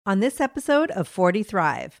On this episode of 40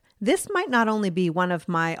 Thrive, this might not only be one of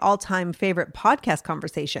my all-time favorite podcast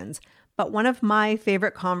conversations, but one of my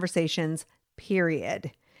favorite conversations, period.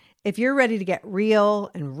 If you're ready to get real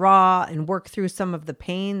and raw and work through some of the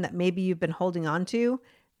pain that maybe you've been holding on to,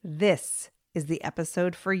 this is the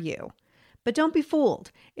episode for you. But don't be fooled.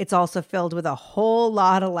 It's also filled with a whole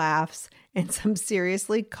lot of laughs and some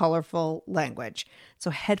seriously colorful language. So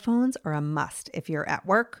headphones are a must if you're at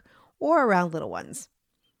work or around little ones.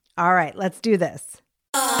 All right, let's do this.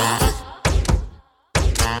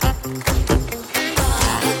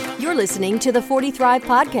 You're listening to the 40 Thrive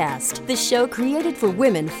Podcast, the show created for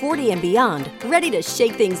women 40 and beyond, ready to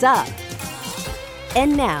shake things up.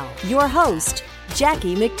 And now, your host,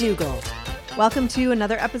 Jackie McDougall. Welcome to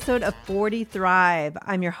another episode of 40 Thrive.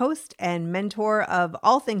 I'm your host and mentor of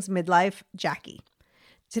all things midlife, Jackie.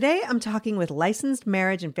 Today, I'm talking with licensed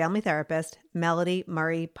marriage and family therapist, Melody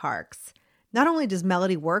Murray Parks. Not only does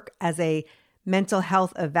Melody work as a mental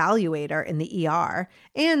health evaluator in the ER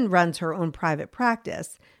and runs her own private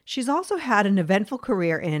practice, she's also had an eventful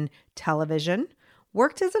career in television,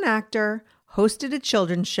 worked as an actor, hosted a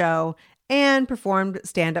children's show, and performed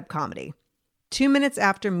stand-up comedy. 2 minutes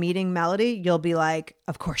after meeting Melody, you'll be like,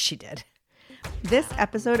 of course she did. This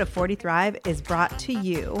episode of 40 Thrive is brought to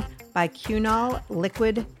you by Cunol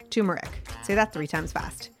Liquid Turmeric. Say that 3 times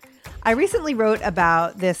fast. I recently wrote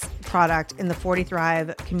about this product in the 40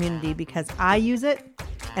 Thrive community because I use it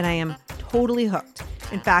and I am totally hooked.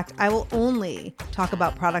 In fact, I will only talk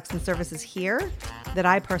about products and services here that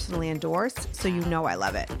I personally endorse, so you know I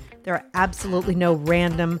love it. There are absolutely no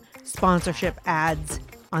random sponsorship ads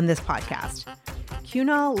on this podcast.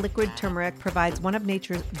 Cunol Liquid Turmeric provides one of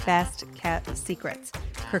nature's best kept secrets,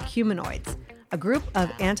 curcuminoids, a group of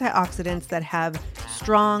antioxidants that have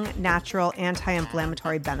strong, natural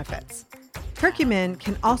anti-inflammatory benefits. Curcumin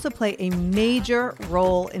can also play a major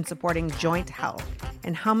role in supporting joint health,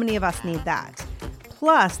 and how many of us need that?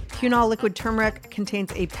 Plus, Cunol Liquid Turmeric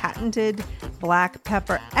contains a patented black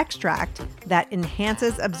pepper extract that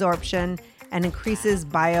enhances absorption and increases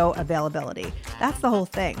bioavailability. That's the whole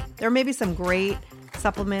thing. There may be some great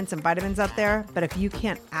supplements and vitamins out there, but if you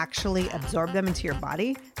can't actually absorb them into your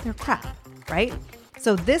body, they're crap, right?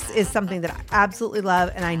 So this is something that I absolutely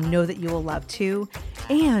love, and I know that you will love too.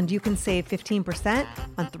 And you can save 15%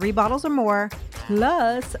 on 3 bottles or more,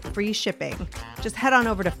 plus free shipping. Just head on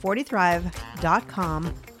over to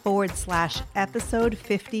 40thrive.com/episode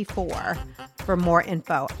 54 for more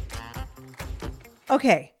info.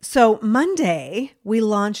 Okay, so Monday, we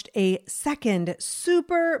launched a second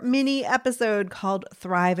super mini episode called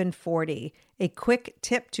Thrive in 40, a quick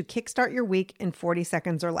tip to kickstart your week in 40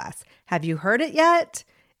 seconds or less. Have you heard it yet?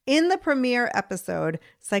 In the premiere episode,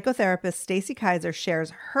 psychotherapist Stacey Kaiser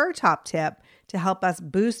shares her top tip to help us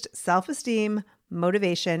boost self-esteem,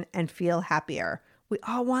 motivation, and feel happier. We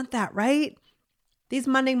all want that, right? These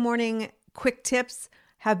Monday morning quick tips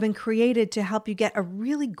have been created to help you get a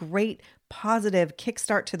really great positive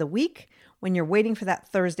kickstart to the week when you're waiting for that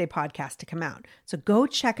Thursday podcast to come out. So go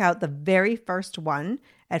check out the very first one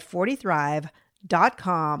at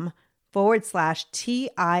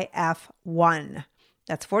 40thrive.com/TIF1.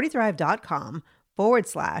 That's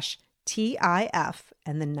 40thrive.com/TIF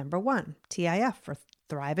and the number 1, TIF for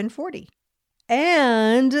Thrive in 40.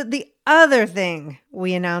 And the other thing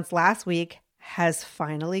we announced last week has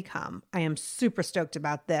finally come. I am super stoked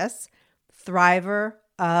about this. Thriver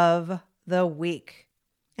of the Week.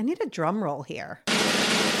 I need a drum roll here.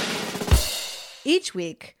 Each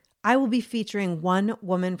week, I will be featuring one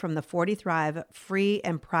woman from the 40 Thrive free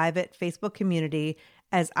and private Facebook community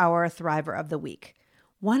as our Thriver of the Week.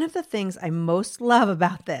 One of the things I most love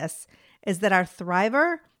about this is that our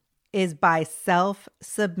Thriver is by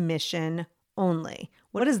self-submission only.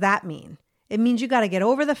 What does that mean? It means you got to get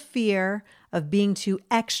over the fear of being too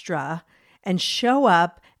extra and show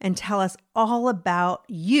up and tell us all about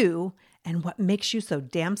you and what makes you so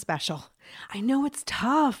damn special. I know it's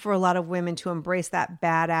tough for a lot of women to embrace that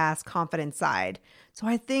badass, confident side. So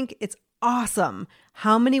I think it's awesome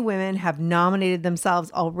how many women have nominated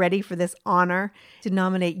themselves already for this honor. To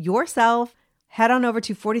nominate yourself, head on over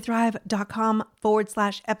to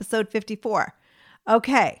 40thrive.com/episode 54.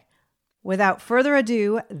 Okay, without further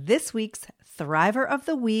ado, this week's Thriver of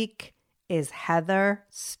the Week is Heather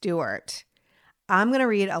Stewart. I'm going to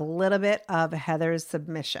read a little bit of Heather's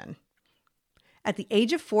submission. At the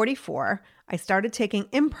age of 44, I started taking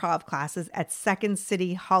improv classes at Second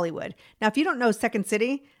City Hollywood. Now, if you don't know Second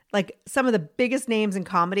City, like some of the biggest names in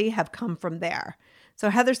comedy have come from there. So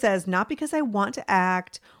Heather says, not because I want to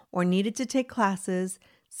act or needed to take classes,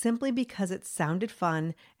 simply because it sounded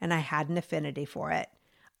fun and I had an affinity for it.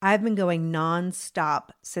 I've been going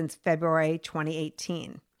nonstop since February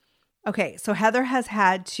 2018. Okay, so Heather has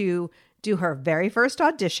had to do her very first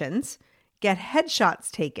auditions, get headshots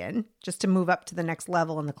taken just to move up to the next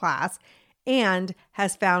level in the class, and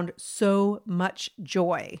has found so much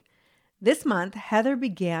joy. This month, Heather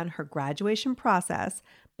began her graduation process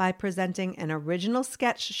by presenting an original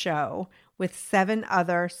sketch show with 7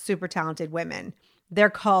 other super talented women. They're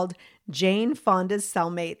called Jane Fonda's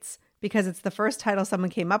Cellmates because it's the first title someone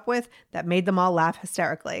came up with that made them all laugh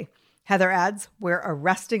hysterically. Heather adds, "We're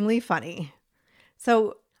arrestingly funny."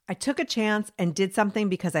 So I took a chance and did something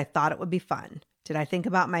because I thought it would be fun. Did I think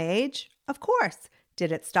about my age? Of course.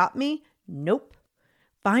 Did it stop me? Nope.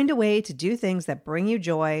 Find a way to do things that bring you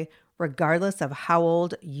joy, regardless of how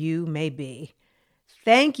old you may be.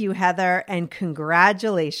 Thank you, Heather, and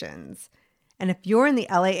congratulations. And if you're in the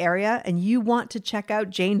LA area and you want to check out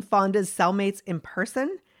Jane Fonda's Cellmates in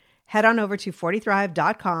person, head on over to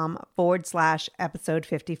 40thrive.com/episode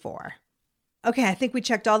 54. Okay, I think we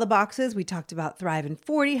checked all the boxes. We talked about Thrive in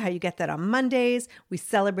 40, how you get that on Mondays. We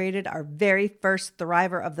celebrated our very first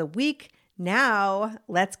Thriver of the week. Now,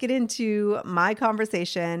 let's get into my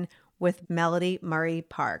conversation with Melody Murray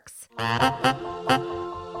Parks.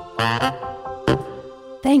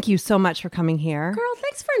 Thank you so much for coming here. Girl,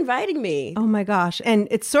 thanks for inviting me. Oh my gosh. And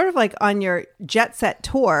it's sort of like on your jet set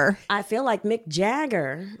tour. I feel like Mick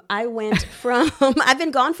Jagger. I went from, I've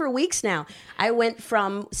been gone for weeks now. I went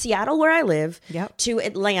from Seattle, where I live, to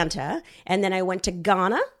Atlanta. And then I went to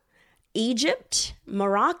Ghana, Egypt,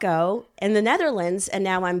 Morocco, and the Netherlands. And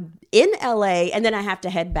now I'm in LA. And then I have to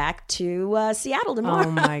head back to Seattle tomorrow.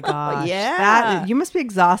 Oh my gosh. Yeah. You must be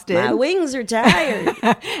exhausted. My wings are tired.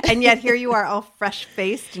 And yet here you are all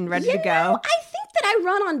fresh-faced and ready to go. I think that I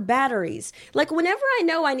run on batteries. Like whenever I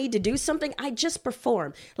know I need to do something, I just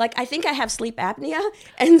perform. Like I think I have sleep apnea.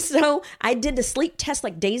 And so I did the sleep test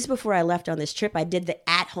like days before I left on this trip. I did the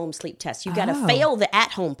at-home sleep test. You got to fail the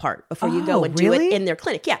at-home part before you go and do it in their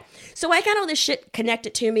clinic. Yeah. So I got all this shit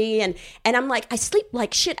connected to me and I'm like, I sleep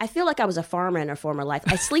like shit. I feel like I was a farmer in a former life.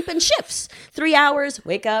 I sleep in shifts. 3 hours,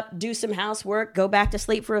 wake up, do some housework, go back to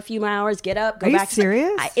sleep for a few hours, get up, go back. Are you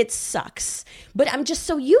serious? It sucks. But I'm just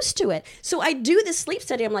so used to it. So I do this sleep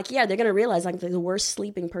study. I'm like, yeah, they're going to realize I'm the worst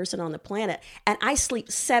sleeping person on the planet. And I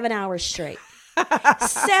sleep 7 hours straight.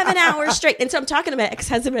 7 hours straight. And so I'm talking to my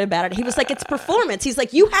ex-husband about it. He was like, it's performance. He's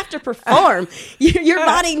like, you have to perform. Your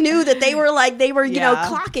body knew that they were, you know,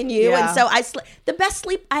 clocking you. Yeah. And so I slept the best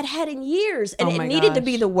sleep I'd had in years. And it needed to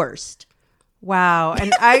be the worst. Wow.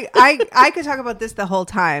 And I could talk about this the whole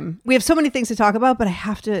time. We have so many things to talk about, but I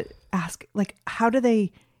have to ask, like, how do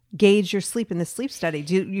they gauge your sleep in the sleep study?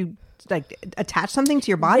 Do you attach something to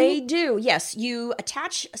your body? They do, yes. You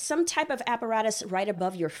attach some type of apparatus right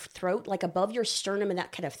above your throat, like above your sternum in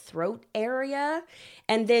that kind of throat area.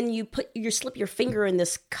 And then you slip your finger in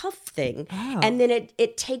this cuff thing. Oh. And then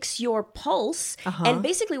it takes your pulse. Uh-huh. And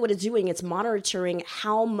basically what it's doing, it's monitoring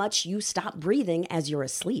how much you stop breathing as you're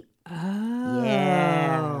asleep. Oh.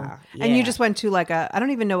 Yeah. And you just went to I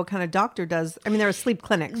don't even know what kind of doctor does. I mean, there are sleep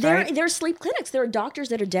clinics, right? There are sleep clinics. There are doctors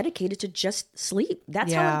that are dedicated to just sleep.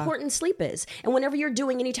 That's how important sleep is. And whenever you're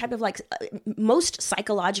doing any type of most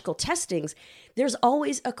psychological testings, there's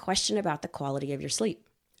always a question about the quality of your sleep.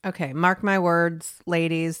 Okay, mark my words,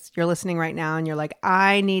 ladies. You're listening right now and you're like,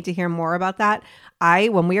 I need to hear more about that.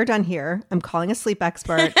 When we are done here, I'm calling a sleep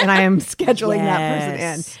expert and I am scheduling that person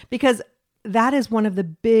in because that is one of the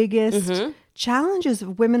biggest challenges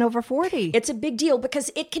of women over 40. It's a big deal because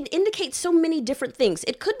it can indicate so many different things.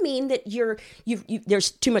 It could mean that there's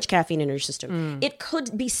too much caffeine in your system. It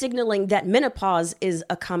could be signaling that menopause is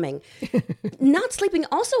coming. Not sleeping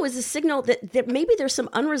also is a signal that maybe there's some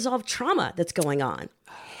unresolved trauma that's going on.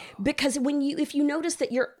 Because if you notice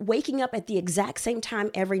that you're waking up at the exact same time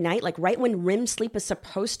every night, like right when REM sleep is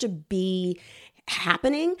supposed to be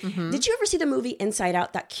happening. Did you ever see the movie Inside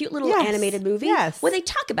Out, that cute little animated movie? Yes. Well, they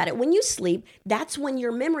talk about it. When you sleep, that's when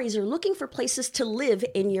your memories are looking for places to live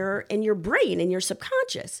in your brain, in your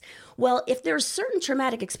subconscious. Well, if there's certain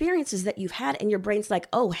traumatic experiences that you've had and your brain's like,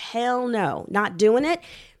 oh, hell no, not doing it,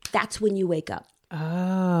 that's when you wake up.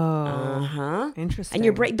 Oh, interesting. And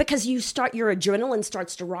your brain, because your adrenaline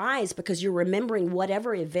starts to rise because you're remembering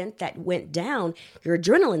whatever event that went down, your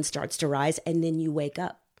adrenaline starts to rise and then you wake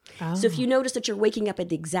up. Oh. So if you notice that you're waking up at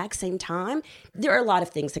the exact same time, there are a lot of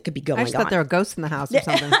things that could be going on. I just thought there were ghosts in the house or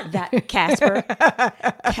something. That Casper,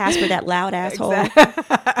 that loud asshole. Exactly.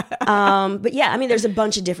 But yeah, I mean, there's a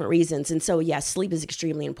bunch of different reasons. And so, yes, sleep is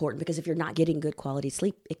extremely important because if you're not getting good quality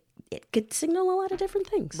sleep, it could signal a lot of different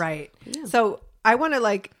things. Right. Yeah. So I want to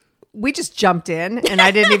we just jumped in and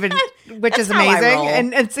I didn't even, which is That's how I amazing. roll.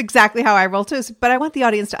 And it's exactly how I roll too. But I want the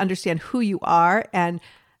audience to understand who you are and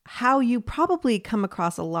how you probably come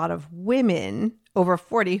across a lot of women over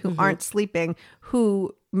 40 who aren't sleeping,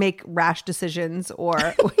 who make rash decisions or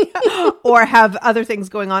have other things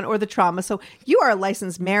going on or the trauma. So you are a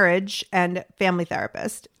licensed marriage and family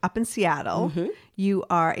therapist up in Seattle. You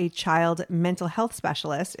are a child mental health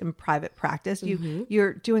specialist in private practice.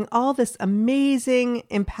 You're doing all this amazing,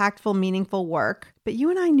 impactful, meaningful work. But you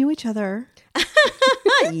and I knew each other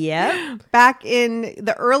Yep. back in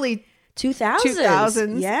the early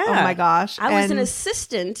 2000s. Yeah. Oh my gosh. I was And- an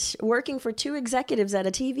assistant working for two executives at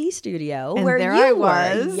a TV studio And where there you I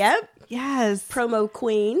were. was. Yep. Yes. Promo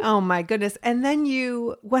queen. Oh my goodness. And then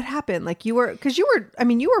what happened? Like you were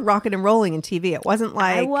rocking and rolling in TV. It wasn't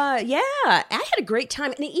like, I was, yeah. I had a great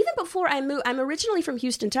time. And even before I moved, I'm originally from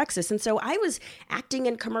Houston, Texas. And so I was acting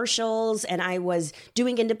in commercials and I was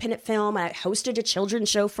doing independent film. I hosted a children's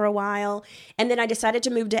show for a while. And then I decided to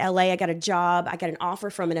move to LA. I got a job. I got an offer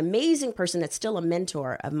from an amazing person that's still a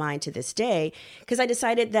mentor of mine to this day. Because I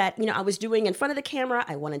decided that, I was doing in front of the camera.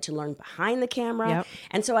 I wanted to learn behind the camera. Yep.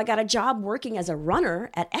 And so I got a job working as a runner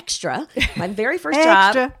at Extra, my very first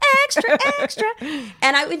Extra. job. Extra.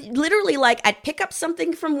 And I would literally I'd pick up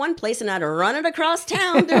something from one place and I'd run it across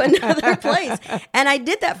town to another place. And I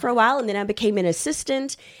did that for a while and then I became an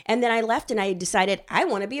assistant and then I left and I decided I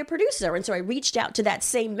want to be a producer. And so I reached out to that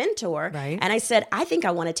same mentor Right. and I said, I think I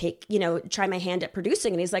want to try my hand at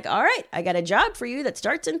producing. And he's like, all right, I got a job for you that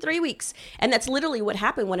starts in 3 weeks. And that's literally what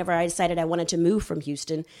happened whenever I decided I wanted to move from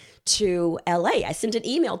Houston to LA. I sent an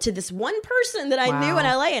email to this one person that I knew in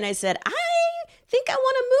LA and I said, I think I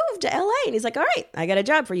want to move to LA. And he's like, all right, I got a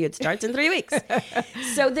job for you. It starts in 3 weeks.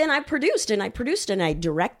 So then I produced and I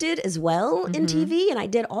directed as well in TV and I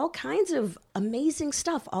did all kinds of amazing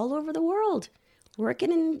stuff all over the world,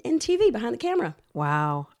 working in TV behind the camera.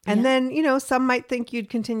 wow. And then, some might think you'd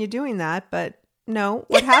continue doing that, but no,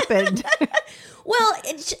 what happened? Well,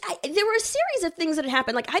 there were a series of things that had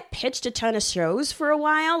happened. I pitched a ton of shows for a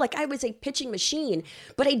while. I was a pitching machine,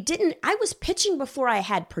 but I was pitching before I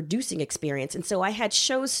had producing experience. And so I had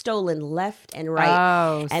shows stolen left and right.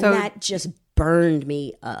 Oh, and so- that just burned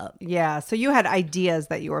me up. Yeah. So you had ideas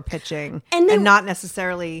that you were pitching And and, they- not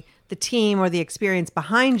necessarily the team or the experience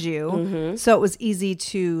behind you. Mm-hmm. So it was easy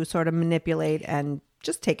to sort of manipulate and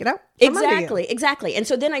just take it out. from under you. Exactly. And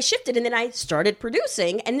so then I shifted and then I started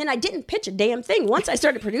producing and then I didn't pitch a damn thing. Once I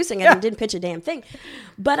started producing, I didn't pitch a damn thing.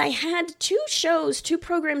 But I had two shows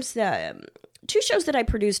that I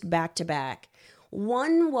produced back to back.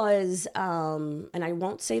 One was, and I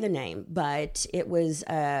won't say the name, but it was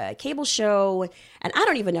a cable show, and I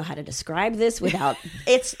don't even know how to describe this without,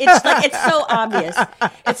 it's so obvious.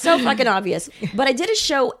 It's so fucking obvious. But I did a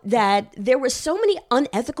show that there were so many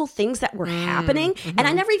unethical things that were happening, and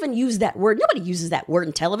I never even used that word. Nobody uses that word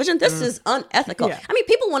in television. This is unethical. Yeah. I mean,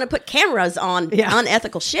 people want to put cameras on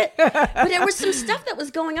unethical shit, but there was some stuff that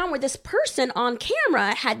was going on where this person on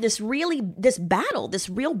camera had this real battle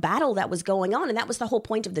that was going on, and that was the whole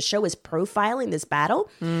point of the show, is profiling this battle.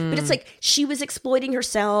 But it's like she was exploiting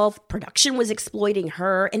herself, production was exploiting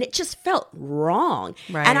her, and it just felt wrong.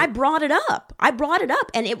 Right. And I brought it up,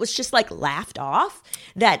 and it was just laughed off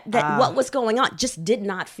that what was going on just did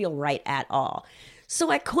not feel right at all. So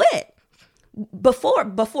I quit.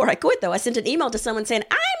 Before I quit, though, I sent an email to someone saying,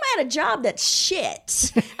 I'm at a job that's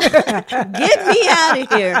shit. Get me out of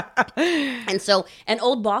here. And so an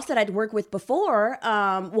old boss that I'd worked with before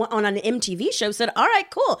on an MTV show said, all right,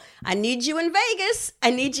 cool. I need you in Vegas. I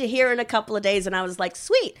need you here in a couple of days. And I was like,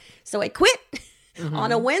 sweet. So I quit.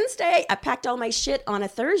 On a Wednesday. I packed all my shit on a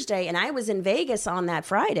Thursday and I was in Vegas on that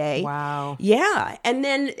Friday. Wow. Yeah. And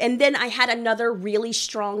then I had another really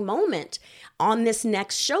strong moment on this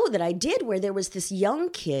next show that I did where there was this young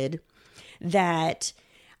kid that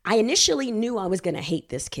I initially knew I was going to hate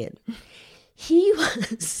this kid. He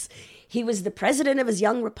was the president of his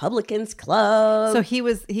Young Republicans Club. So he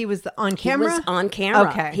was on camera? He was on camera.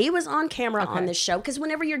 Okay. He was on camera on this show because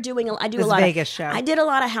whenever you're doing, I do This a lot Vegas of show. I did a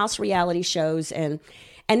lot of house reality shows and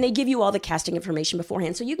they give you all the casting information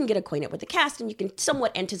beforehand, so you can get acquainted with the cast and you can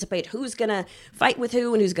somewhat anticipate who's gonna fight with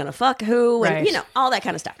who and who's gonna fuck who and Right. all that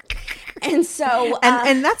kind of stuff. And so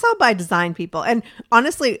And that's all by design, people. And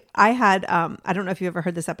honestly, I had, I don't know if you ever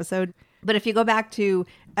heard this episode, but if you go back to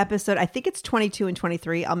episode, I think it's 22 and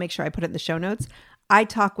 23, I'll make sure I put it in the show notes. I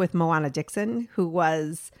talk with Moana Dixon, who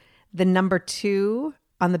was the number 2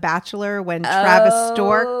 on The Bachelor when Travis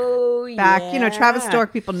Stork back, Travis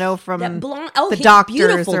Stork people know from that blonde, the he's Doctors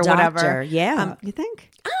beautiful or doctor. whatever. Yeah. You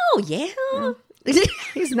think? Oh yeah.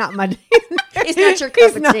 He's not my He's not your cup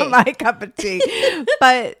he's of not tea. my cup of tea.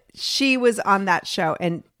 But she was on that show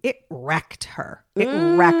and it wrecked her. It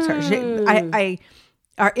wrecked her.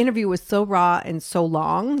 Our interview was so raw and so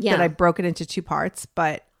long that I broke it into 2 parts,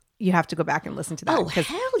 but you have to go back and listen to that. Oh,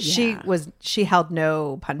 hell yeah. She held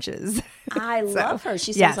no punches. I love her.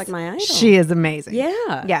 She sounds like my idol. She is amazing.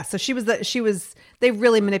 Yeah. Yeah. So they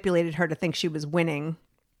really manipulated her to think she was winning.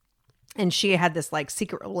 And she had this like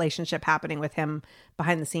secret relationship happening with him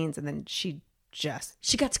behind the scenes. And then she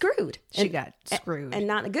got screwed. She got screwed. And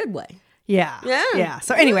not in a good way. Yeah. Yeah. Yeah.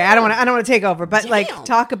 So anyway, I don't want to take over, but Damn. like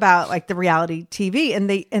talk about like the reality TV and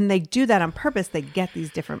they do that on purpose. They get these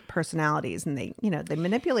different personalities and they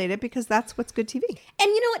manipulate it because that's what's good TV. And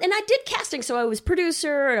you know what? And I did casting. So I was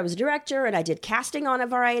producer and I was director and I did casting on a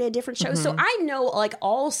variety of different shows. So I know like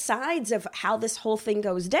all sides of how this whole thing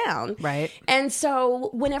goes down. Right. And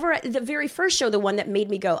so whenever the very first show, the one that made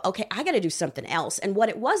me go, okay, I got to do something else. And what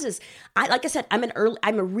it was is like I said, I'm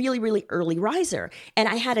a really, really early riser and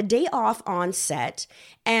I had a day off on set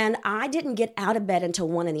and I didn't get out of bed until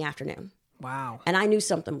 1 p.m. Wow. And I knew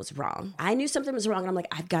something was wrong. And I'm like,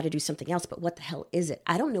 I've got to do something else, but what the hell is it?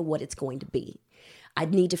 I don't know what it's going to be. I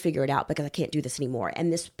need to figure it out because I can't do this anymore.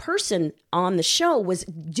 And this person on the show was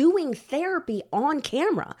doing therapy on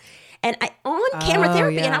camera and camera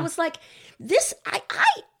therapy. Yeah. And I was like,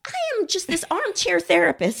 I am just this armchair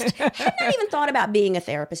therapist. Had not even thought about being a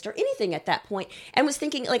therapist or anything at that point, and was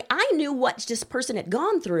thinking like I knew what this person had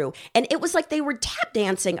gone through, and it was like they were tap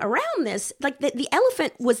dancing around this, like the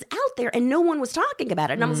elephant was out there and no one was talking about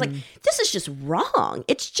it, and I was like, this is just wrong.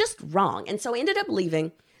 It's just wrong. And so I ended up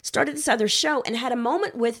leaving, started this other show, and had a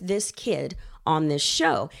moment with this kid on this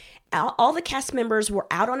show. All the cast members were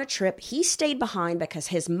out on a trip. He stayed behind because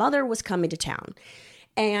his mother was coming to town,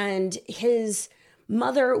 and his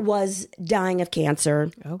mother was dying of cancer.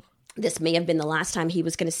 Oh. This may have been the last time he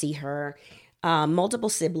was going to see her. Multiple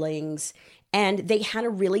siblings. And they had a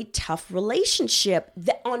really tough relationship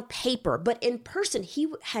on paper. But in person, he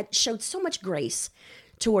had showed so much grace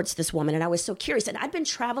towards this woman. And I was so curious. And I'd been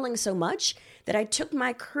traveling so much that I took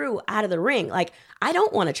my crew out of the ring. Like, I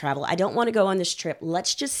don't want to travel. I don't want to go on this trip.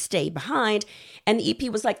 Let's just stay behind. And the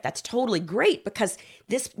EP was like, that's totally great because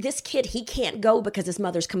this kid, he can't go because his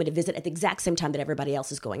mother's coming to visit at the exact same time that everybody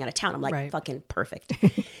else is going out of town. I'm like, fucking perfect.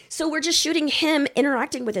 So we're just shooting him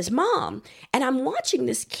interacting with his mom. And I'm watching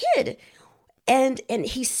this kid. And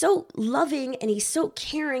he's so loving and he's so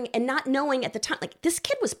caring and not knowing at the time, like this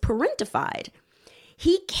kid was parentified.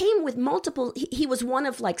 He came with he was one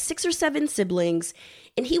of like 6 or 7 siblings,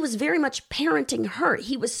 and he was very much parenting her.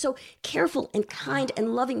 He was so careful and kind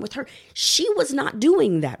and loving with her. She was not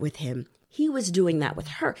doing that with him. He was doing that with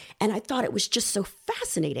her. And I thought it was just so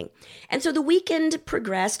fascinating. And so the weekend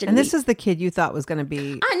progressed. And this is the kid you thought was going to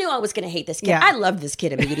be... I knew I was going to hate this kid. Yeah. I loved this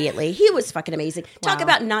kid immediately. He was fucking amazing. Talk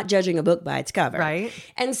about not judging a book by its cover. Right.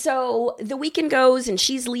 And so the weekend goes and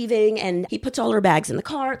she's leaving and he puts all her bags in the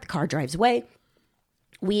car. The car drives away.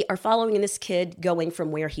 We are following this kid going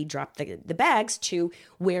from where he dropped the bags to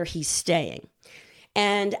where he's staying.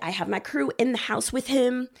 And I have my crew in the house with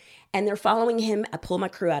him and they're following him. I pull my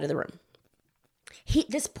crew out of the room.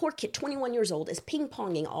 This poor kid, 21 years old, is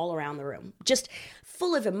ping-ponging all around the room, just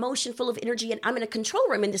full of emotion, full of energy. And I'm in a control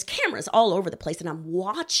room and this camera's all over the place. And I'm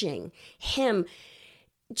watching him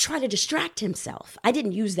try to distract himself. I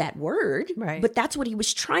didn't use that word, but that's what he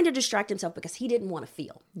was trying to distract himself because he didn't want to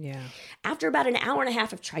feel. Yeah. After about an hour and a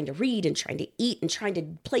half of trying to read and trying to eat and trying to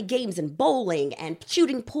play games and bowling and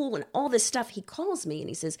shooting pool and all this stuff, he calls me and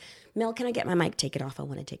he says, Mel, can I get my mic? Take it off. I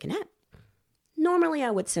want to take a nap. Normally, I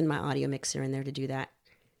would send my audio mixer in there to do that.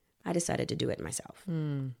 I decided to do it myself.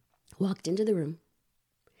 Walked into the room,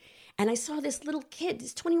 and I saw this little kid,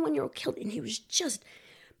 this 21-year-old kid, and he was just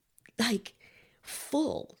like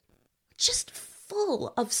full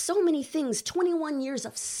of so many things, 21 years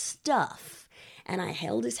of stuff. And I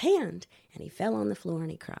held his hand, and he fell on the floor, and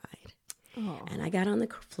he cried. Oh. And I got on the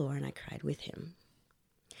floor, and I cried with him.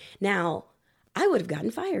 Now, I would have gotten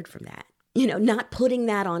fired from that, not putting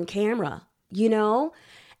that on camera.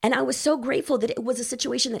 And I was so grateful that it was a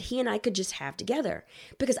situation that he and I could just have together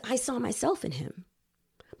because I saw myself in him.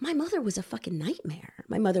 My mother was a fucking nightmare.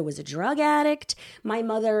 My mother was a drug addict. My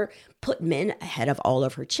mother put men ahead of all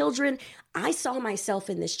of her children. I saw myself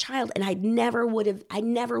in this child and I never would have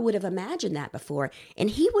imagined that before. And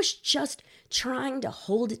he was just trying to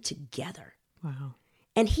hold it together. Wow.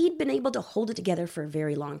 And he'd been able to hold it together for a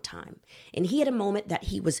very long time. And he had a moment that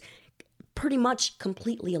he was pretty much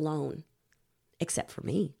completely alone. Except for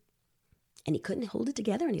me. And he couldn't hold it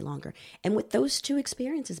together any longer. And with those 2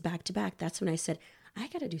 experiences back to back, that's when I said, I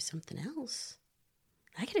got to do something else.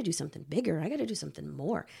 I got to do something bigger. I got to do something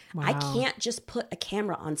more. Wow. I can't just put a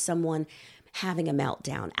camera on someone having a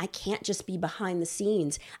meltdown. I can't just be behind the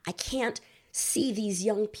scenes. I can't see these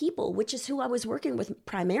young people, which is who I was working with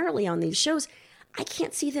primarily on these shows. I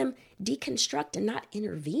can't see them deconstruct and not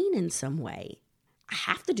intervene in some way. I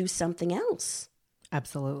have to do something else.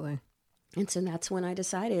 Absolutely. And so that's when I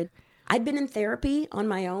decided. I'd been in therapy on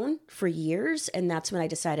my own for years, and that's when I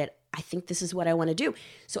decided, I think this is what I want to do.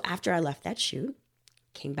 So after I left that shoot,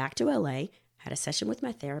 came back to LA, had a session with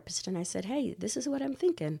my therapist, and I said, hey, this is what I'm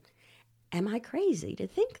thinking. Am I crazy to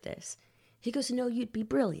think this? He goes, no, you'd be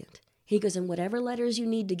brilliant. He goes, and whatever letters you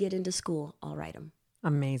need to get into school, I'll write them.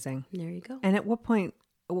 Amazing. And there you go. And at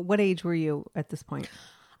what age were you at this point?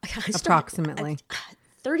 Approximately.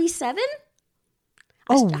 37?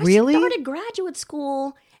 Oh, really? I started graduate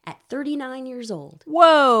school at 39 years old.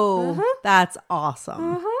 Whoa. That's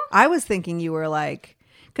awesome. I was thinking you were like,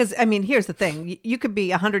 because I mean, here's the thing: you could be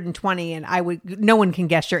 120, and no one can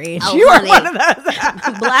guess your age. Oh, you honey. are one of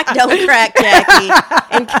those. Black don't crack,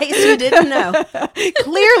 Jackie. In case you didn't know,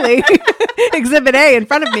 Clearly, Exhibit A in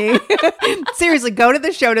front of me. Seriously, go to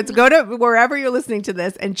the show notes, go to wherever you're listening to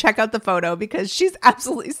this, and check out the photo because she's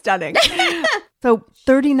absolutely stunning. So,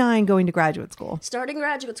 39, going to graduate school. starting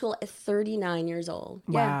graduate school at 39 years old.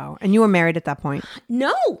 Yeah. Wow, and you were married at that point.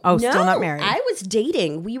 No. Oh, still not married. I was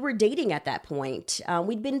dating. We were dating at that point.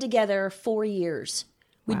 We'd been together 4 years.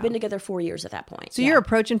 We'd been together 4 years at that point. So you're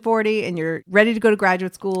approaching 40 and you're ready to go to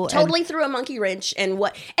graduate school. Totally threw a monkey wrench and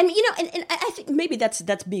I think maybe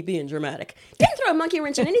that's me being dramatic. Didn't throw a monkey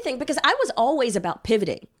wrench in anything because I was always about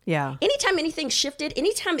pivoting. Yeah. Anytime anything shifted,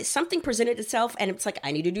 anytime something presented itself and it's like,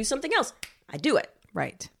 I need to do something else, I do it.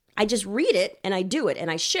 Right. I just read it and I do it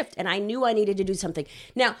and I shift and I knew I needed to do something.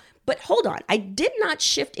 Now, but hold on. I did not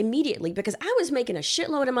shift immediately because I was making a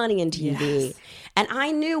shitload of money in TV. Yes. And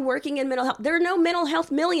I knew working in mental health, there are no mental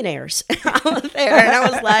health millionaires out there. And I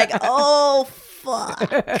was like, oh,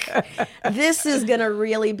 fuck. This is going to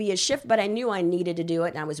really be a shift. But I knew I needed to do it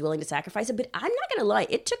and I was willing to sacrifice it. But I'm not going to lie.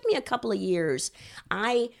 It took me a couple of years.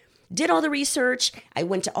 I did all the research. I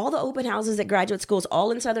went to all the open houses at graduate schools,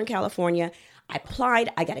 all in Southern California. I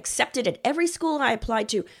applied. I got accepted at every school I applied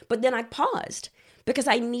to. But then I paused because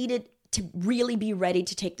I needed to really be ready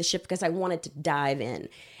to take the shift because I wanted to dive in.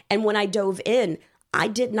 And when I dove in, I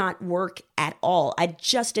did not work at all. I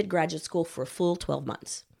just did graduate school for a full 12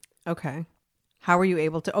 months. Okay. How were you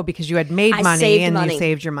able to? Oh, because you had made money and you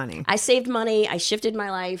saved your money. I saved money. I shifted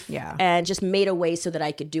my life. Yeah. And just made a way so that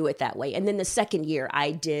I could do it that way. And then the second year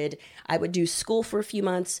I would do school for a few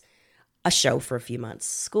months, a show for a few months,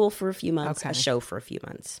 school for a few months, a show for a few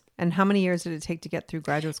months. And how many years did it take to get through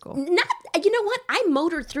graduate school? You know what? I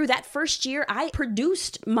motored through that first year. I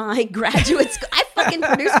produced my graduate school. I fucking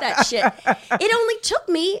produced that shit. It only took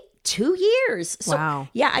me 2 years. So, wow.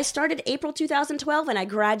 Yeah, I started April 2012 and I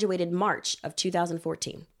graduated March of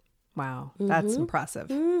 2014. Wow. That's impressive.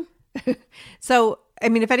 Mm-hmm. So, I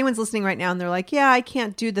mean, if anyone's listening right now and they're like, yeah, I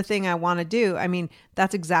can't do the thing I want to do. I mean,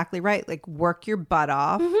 that's exactly right. Like work your butt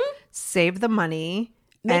off, save the money.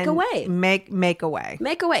 Make a way. Make a way.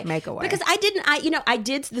 Make a way. Make a way. Because I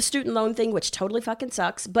did the student loan thing, which totally fucking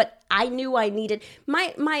sucks, but I knew I needed,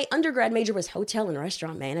 my undergrad major was hotel and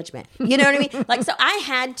restaurant management. You know what I mean? Like, so I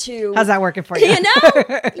had to. How's that working for you? You know,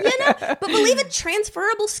 but believe it,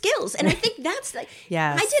 transferable skills. And I think that's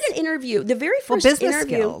yes. I did an interview, the very first business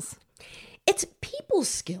interview. Skills. It's people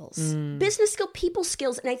skills, business skill, people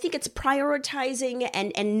skills. And I think it's prioritizing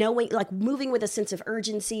and knowing, like moving with a sense of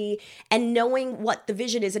urgency and knowing what the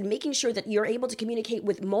vision is and making sure that you're able to communicate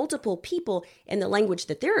with multiple people in the language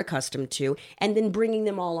that they're accustomed to and then bringing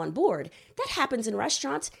them all on board. That happens in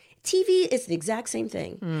restaurants. TV is the exact same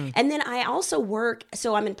thing. And then I also work,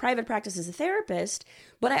 so I'm in private practice as a therapist,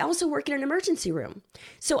 but I also work in an emergency room.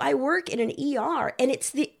 So I work in an ER and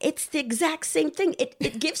it's the exact same thing.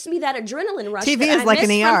 It gives me that adrenaline rush. TV is like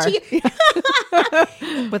an ER.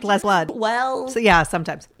 With less blood. Well. So yeah,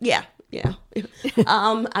 sometimes. Yeah. Yeah.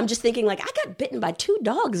 I'm just thinking like, I got bitten by 2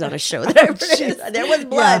 dogs on a show that I produced. There was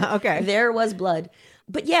blood. Yeah, okay. There was blood.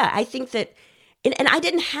 But yeah, I think that, and I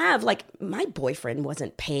didn't have, like, my boyfriend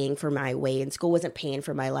wasn't paying for my way in school, wasn't paying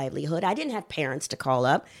for my livelihood. I didn't have parents to call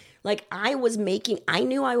up. Like, I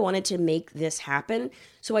knew I wanted to make this happen,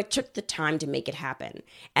 so I took the time to make it happen.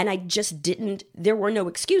 And I just there were no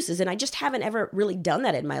excuses, and I just haven't ever really done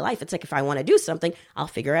that in my life. It's like, if I want to do something, I'll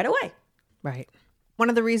figure out a way. Right. One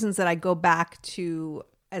of the reasons that I go back to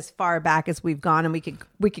as far back as we've gone, and we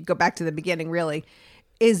could go back to the beginning, really,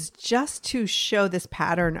 is just to show this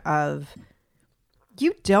pattern of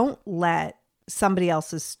you don't let somebody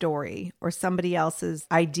else's story or somebody else's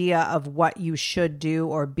idea of what you should do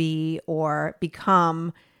or be or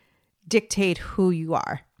become dictate who you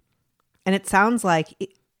are. And it sounds like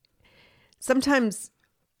sometimes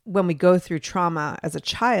when we go through trauma as a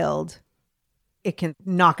child, it can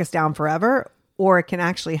knock us down forever, or it can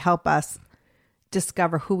actually help us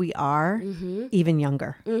discover who we are even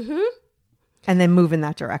younger. And then move in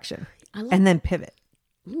that direction. And then pivot.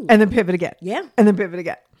 And then pivot again. Yeah. And then pivot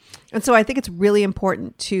again. And so I think it's really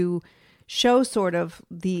important to show sort of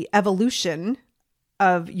the evolution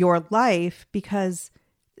of your life, because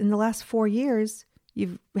in the last 4 years,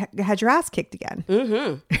 you've had your ass kicked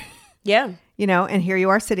again. Yeah. You know, and here you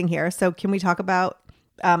are sitting here. So can we talk about,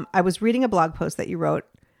 I was reading a blog post that you wrote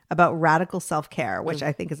about radical self-care, which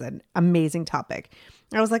I think is an amazing topic.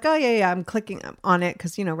 I was like, oh yeah, I'm clicking on it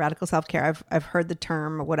because, you know, radical self-care, I've heard the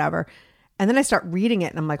term or whatever. And then I start reading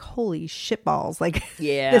it and I'm like, holy shitballs. Like,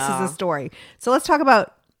 Yeah. this is a story. So let's talk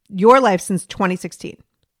about your life since 2016.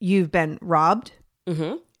 You've been robbed,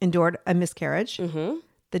 endured a miscarriage,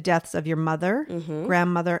 the deaths of your mother,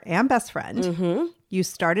 grandmother, and best friend. You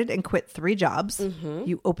started and quit 3 jobs.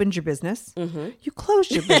 You opened your business. You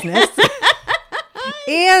closed your business.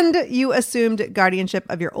 And you assumed guardianship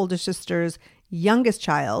of your older sister's youngest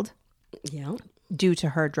child Yeah. due to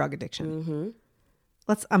her drug addiction.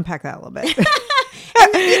 Let's unpack that a little bit.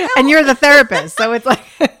 And you're the therapist, so it's like...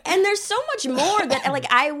 And there's so much more that, like,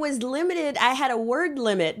 I was limited. I had a word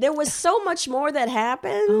limit. There was so much more that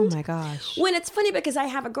happened. Oh my gosh. When it's funny because I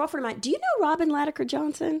have a girlfriend of mine. Do you know Robin Latiker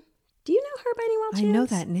Johnson? Do you know her by any wild chance? I know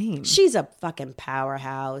that name. She's a fucking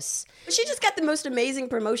powerhouse. She just got the most amazing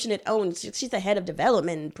promotion at OWN. She's the head of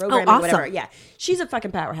development and programming, awesome. whatever. Yeah, she's a fucking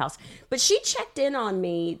powerhouse. But she checked in on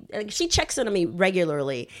me. She checks in on me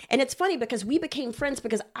regularly. And it's funny because we became friends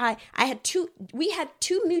because we had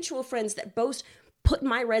two mutual friends that both put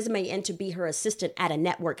my resume in to be her assistant at a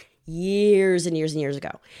network years and years and years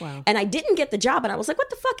ago. Wow. And I didn't get the job. And I was like,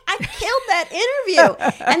 what the fuck? I killed that interview.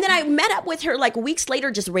 And then I met up with her like weeks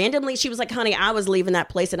later, just randomly. She was like, honey, I was leaving that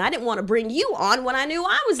place and I didn't want to bring you on when I knew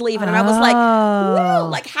I was leaving. And I was like, wow,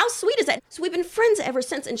 like how sweet is that? So we've been friends ever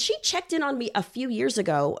since. And she checked in on me a few years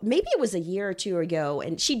ago. Maybe it was a year or two ago.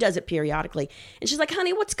 And she does it periodically. And she's like,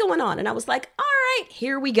 honey, what's going on? And I was like, all right,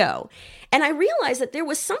 here we go. And I realized that there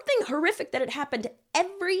was something horrific that had happened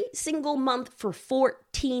every single month for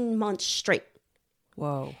 14 months straight.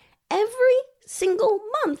 Whoa. Every single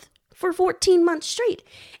month for 14 months straight.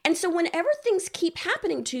 And so whenever things keep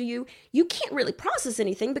happening to you, you can't really process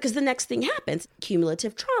anything because the next thing happens,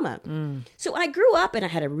 cumulative trauma. So I grew up and I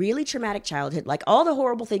had a really traumatic childhood, like all the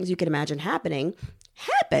horrible things you could imagine happened.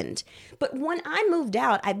 But when I moved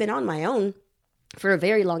out, I've been on my own for a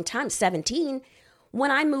very long time, 17. When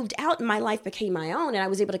I moved out and my life became my own and I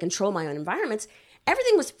was able to control my own environments,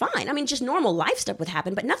 everything was fine. I mean, just normal life stuff would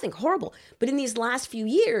happen, but nothing horrible. But in these last few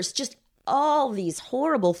years, just all these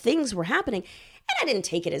horrible things were happening. And I didn't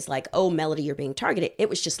take it as like, oh, Melody, you're being targeted. It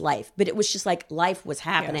was just life. But it was just like life was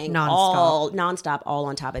happening all nonstop, all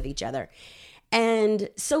on top of each other. And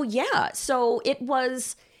so, yeah, so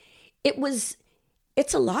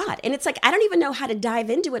it's a lot. And it's like, I don't even know how to dive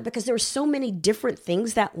into it because there were so many different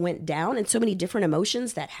things that went down and so many different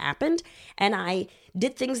emotions that happened. And I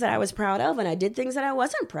did things that I was proud of and I did things that I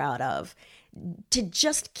wasn't proud of to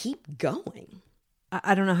just keep going.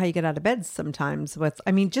 I don't know how you get out of bed sometimes with,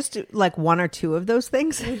 I mean, just like one or two of those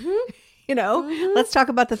things. You know, let's talk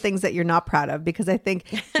about the things that you're not proud of, because I think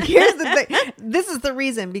here's the thing. This is the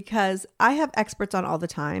reason, because I have experts on all the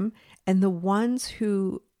time, and the ones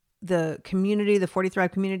who the community, the 40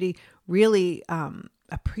 Thrive community really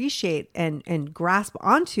appreciate and grasp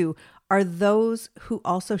onto are those who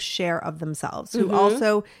also share of themselves, who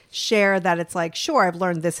also share that it's like, sure, I've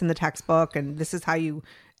learned this in the textbook and this is how you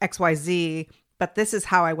XYZ, but this is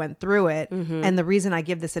how I went through it. And the reason I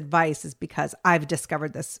give this advice is because I've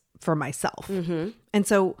discovered this for myself. And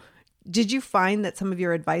so did you find that some of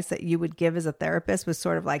your advice that you would give as a therapist was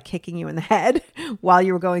sort of like kicking you in the head while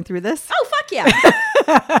you were going through this? Oh, fuck yeah.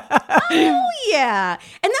 Oh, yeah.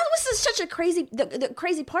 And that was such a crazy, the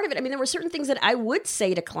crazy part of it. I mean, there were certain things that I would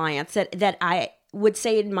say to clients that I would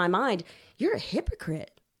say in my mind, you're a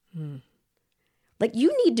hypocrite. Like,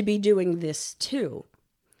 you need to be doing this too.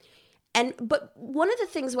 But one of the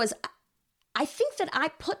things was, I think that I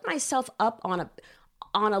put myself up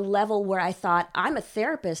on a level where I thought, I'm a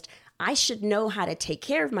therapist. I should know how to take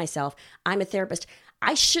care of myself. I'm a therapist.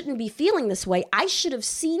 I shouldn't be feeling this way. I should have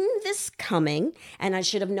seen this coming, and I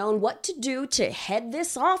should have known what to do to head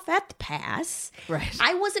this off at the pass. Right.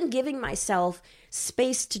 I wasn't giving myself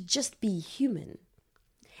space to just be human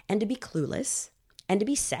and to be clueless and to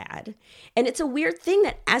be sad. And it's a weird thing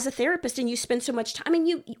that as a therapist, and you spend so much time, I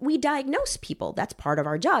mean, we diagnose people. That's part of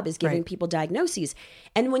our job, is giving people diagnoses.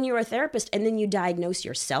 And when you're a therapist and then you diagnose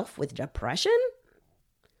yourself with depression,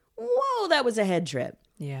 whoa, that was a head trip.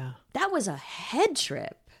 Yeah. That was a head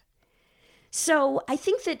trip. So I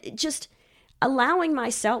think that just allowing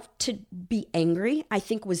myself to be angry, I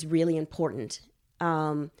think was really important.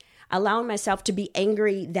 Allowing myself to be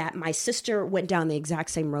angry that my sister went down the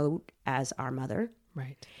exact same road as our mother.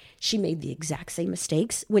 Right. She made the exact same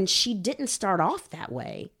mistakes when she didn't start off that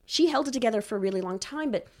way. She held it together for a really long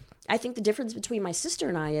time, but I think the difference between my sister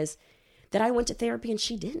and I is that I went to therapy and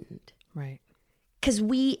she didn't. Right. Because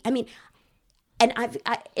and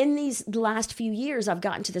in these last few years, I've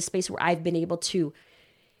gotten to the space where I've been able to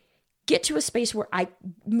get to a space where I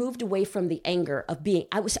moved away from the anger of being,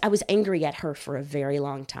 I was angry at her for a very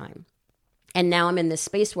long time. And now I'm in this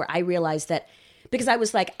space where I realize that because I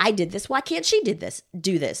was like, I did this. Why can't she do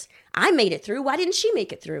this? I made it through. Why didn't she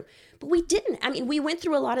make it through? But we didn't. I mean, we went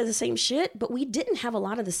through a lot of the same shit, but we didn't have a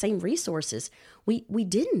lot of the same resources. We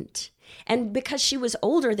didn't. And because she was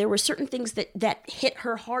older, there were certain things that hit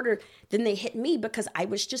her harder than they hit me because I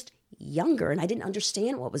was just younger and I didn't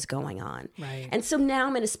understand what was going on. Right. And so now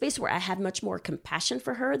I'm in a space where I have much more compassion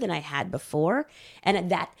for her than I had before.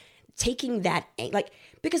 And that taking that, like,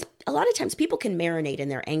 because a lot of times people can marinate in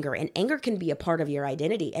their anger and anger can be a part of your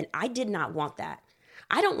identity. And I did not want that.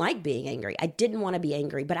 I don't like being angry. I didn't want to be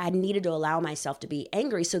angry, but I needed to allow myself to be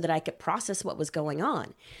angry so that I could process what was going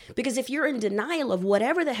on. Because if you're in denial of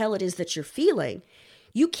whatever the hell it is that you're feeling,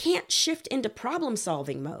 you can't shift into problem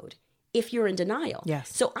solving mode if you're in denial.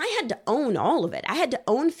 Yes. So I had to own all of it. I had to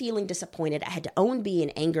own feeling disappointed. I had to own being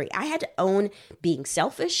angry. I had to own being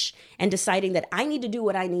selfish and deciding that I need to do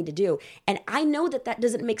what I need to do. And I know that that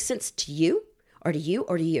doesn't make sense to you or to you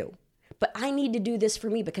or to you. But I need to do this for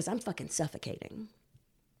me because I'm fucking suffocating.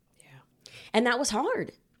 Yeah. And that was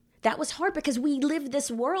hard. That was hard because we live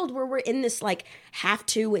this world where we're in this like have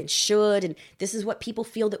to and should, and this is what people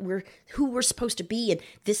feel that who we're supposed to be, and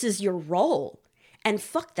this is your role. And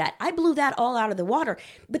fuck that. I blew that all out of the water.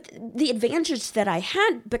 But the advantage that I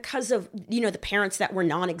had because of, the parents that were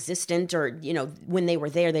non-existent or, when they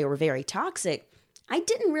were there, they were very toxic. I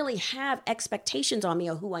didn't really have expectations on me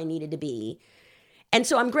of who I needed to be. And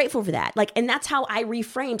so I'm grateful for that. And that's how I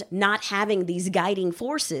reframed not having these guiding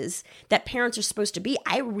forces that parents are supposed to be.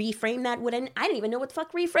 I reframed that when I didn't even know what the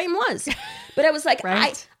fuck reframe was. But I was like,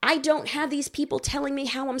 right. I don't have these people telling me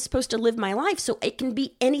how I'm supposed to live my life, so it can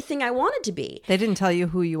be anything I want it to be. They didn't tell you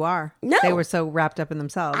who you are. No. They were so wrapped up in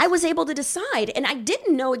themselves. I was able to decide, and I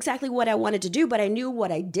didn't know exactly what I wanted to do, but I knew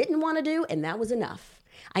what I didn't want to do, and that was enough.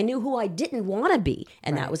 I knew who I didn't want to be,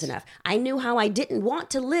 and that was enough. I knew how I didn't want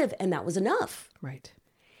to live, and that was enough. Right.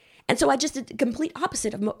 And so I just did the complete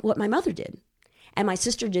opposite of what my mother did. And my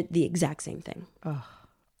sister did the exact same thing. Oh,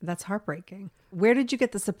 that's heartbreaking. Where did you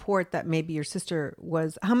get the support that maybe your sister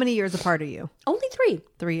was? How many years apart are you? Only 3.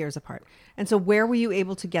 3 years apart. And so where were you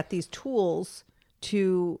able to get these tools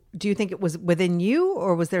do you think it was within you,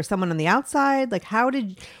 or was there someone on the outside? Like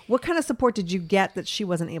what kind of support did you get that she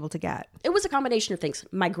wasn't able to get? It was a combination of things.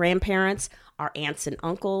 My grandparents, our aunts and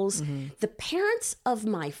uncles, the parents of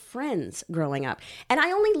my friends growing up. And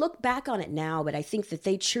I only look back on it now, but I think that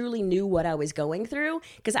they truly knew what I was going through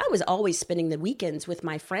because I was always spending the weekends with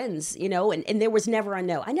my friends, and there was never a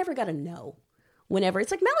no. I never got a no. Whenever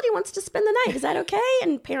it's like, Melody wants to spend the night. Is that okay?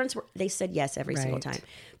 And parents they said yes every single time.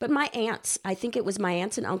 But my aunts, I think it was my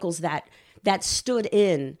aunts and uncles that stood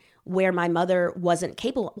in where my mother wasn't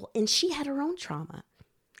capable. And she had her own trauma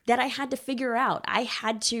that I had to figure out. I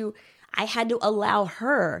had to allow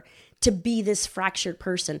her to be this fractured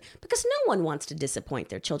person because no one wants to disappoint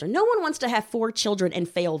their children. No one wants to have 4 children and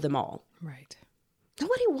fail them all. Right.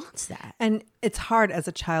 Nobody wants that. And it's hard as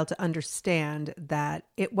a child to understand that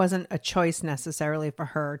it wasn't a choice necessarily for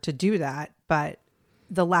her to do that, but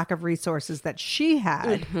the lack of resources that she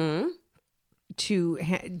had to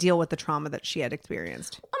deal with the trauma that she had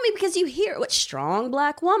experienced. I mean, because you hear what strong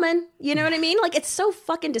Black woman, you know what I mean? Like, it's so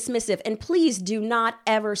fucking dismissive. And please do not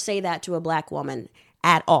ever say that to a Black woman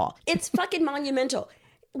at all. It's fucking monumental.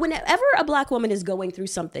 Whenever a Black woman is going through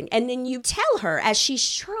something and then you tell her as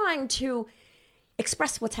she's trying to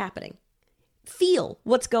express what's happening, feel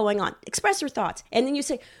what's going on, express her thoughts, and then you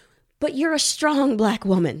say, but you're a strong Black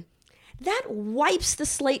woman. That wipes the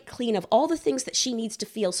slate clean of all the things that she needs to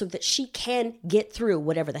feel so that she can get through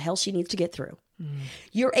whatever the hell she needs to get through.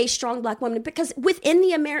 You're a strong Black woman because within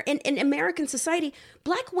the in American society,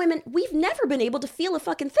 Black women, we've never been able to feel a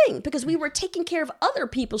fucking thing because we were taking care of other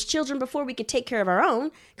people's children before we could take care of our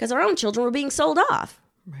own because our own children were being sold off.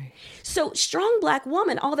 Right. So strong Black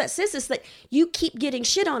woman, all that says is that you keep getting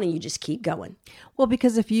shit on and you just keep going. Well,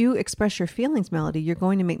 because if you express your feelings, Melody, you're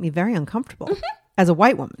going to make me very uncomfortable as a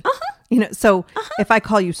white woman. So if I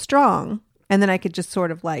call you strong and then I could just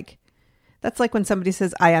sort of like, that's like when somebody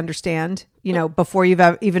says, I understand, before you've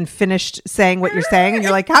even finished saying what you're saying, and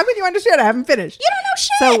you're like, how can you understand? I haven't finished. You don't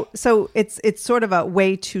know shit. So it's sort of a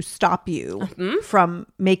way to stop you from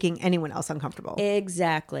making anyone else uncomfortable.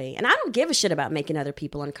 Exactly. And I don't give a shit about making other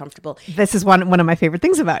people uncomfortable. This is one of my favorite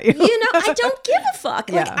things about you. I don't give a fuck.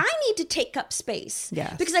 Like, Yeah. I need to take up space.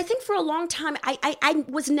 Yes. Because I think for a long time, I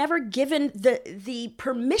was never given the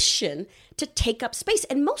permission to take up space.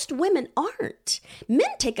 And most women aren't. Men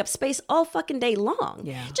take up space all fucking day long.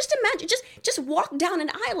 Yeah. Just imagine, just walk down an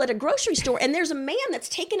aisle at a grocery store and there's a man that's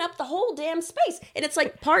taking up the whole damn space. And it's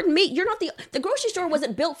like, pardon me, you're not the grocery store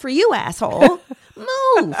wasn't built for you, asshole.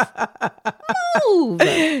 Move.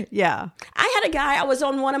 Yeah. I had a guy, I was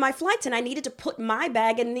on one of my flights and I needed to put my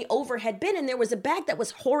bag in the overhead bin, and there was a bag that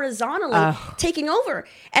was horizontally taking over.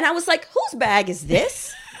 And I was like, whose bag is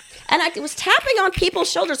this? And I was tapping on people's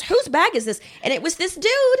shoulders. Whose bag is this? And it was this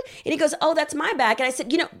dude. And he goes, oh, that's my bag. And I said,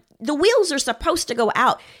 the wheels are supposed to go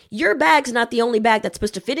out. Your bag's not the only bag that's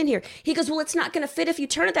supposed to fit in here. He goes, well, it's not going to fit if you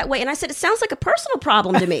turn it that way. And I said, it sounds like a personal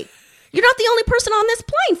problem to me. You're not the only person on this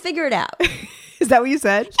plane. Figure it out. Is that what you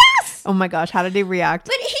said? Yes. Oh my gosh. How did he react?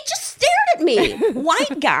 But he just stared at me.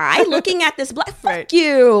 White guy looking at this black. Fuck Right.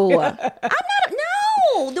 you. I'm not.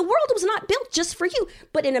 No, the world was not built just for you.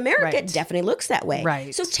 But in America, Right. it definitely looks that way.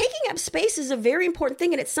 Right. So taking up space is a very important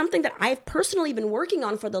thing. And it's something that I've personally been working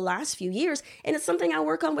on for the last few years. And it's something I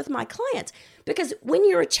work on with my clients. Because when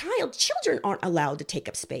you're a child, children aren't allowed to take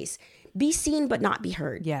up space. Be seen but not be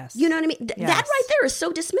heard. Yes. You know what I mean? Yes. That right there is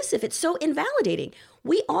so dismissive. It's so invalidating.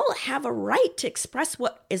 We all have a right to express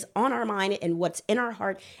what is on our mind and what's in our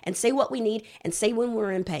heart and say what we need and say when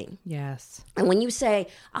we're in pain. Yes. And when you say,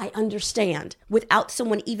 I understand, without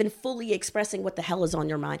someone even fully expressing what the hell is on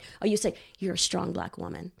your mind, or you say, you're a strong black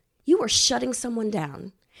woman, you are shutting someone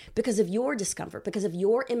down because of your discomfort, because of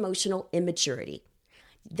your emotional immaturity.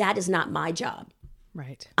 That is not my job.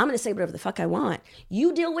 Right. I'm going to say whatever the fuck I want.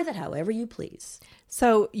 You deal with it however you please.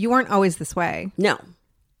 So you weren't always this way. No.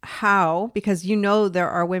 How? Because there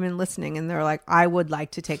are women listening and they're like, I would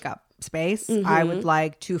like to take up space. I would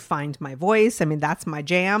like to find my voice. I mean, that's my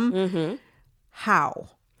jam. How?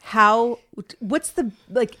 What's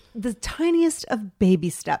the tiniest of baby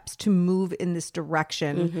steps to move in this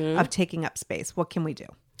direction of taking up space? What can we do?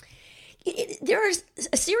 There is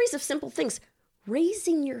a series of simple things.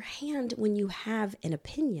 Raising your hand when you have an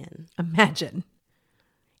opinion. Imagine.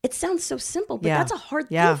 It sounds so simple, but Yeah. that's a hard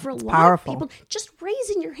Yeah, thing for a it's lot powerful. of people. Just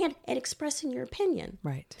raising your hand and expressing your opinion.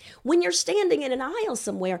 Right. When you're standing in an aisle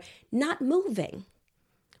somewhere, not moving.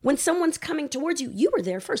 When someone's coming towards you, you were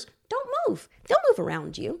there first. Don't move. They'll move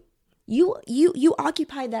around you. You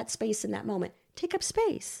occupy that space in that moment. Take up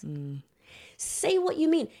space. Say what you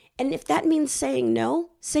mean. And if that means saying no,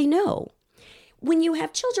 say no. When you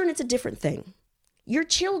have children, it's a different thing. Your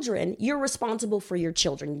children, you're responsible for your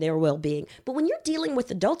children, their well-being. But when you're dealing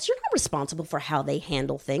with adults, you're not responsible for how they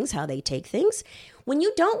handle things, how they take things. When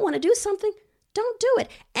you don't want to do something, don't do it.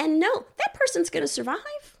 And no, that person's going to survive.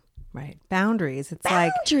 Right. Boundaries. It's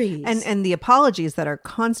Boundaries. like, and the apologies that are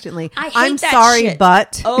constantly, I hate I'm that sorry, shit.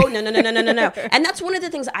 but. Oh, no. And that's one of the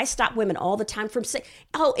things I stop women all the time from saying,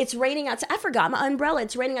 oh, it's raining outside. I forgot my umbrella.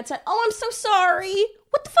 It's raining outside. Oh, I'm so sorry.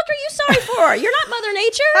 What the fuck are you sorry for? You're not Mother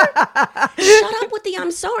Nature. Shut up with the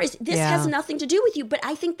I'm sorry. This has nothing to do with you. But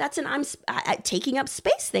I think that's an I'm taking up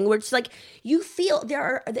space thing where it's like you feel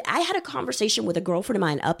I had a conversation with a girlfriend of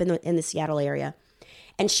mine up in the Seattle area.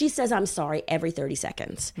 And she says, I'm sorry every 30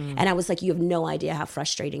 seconds. And I was like, you have no idea how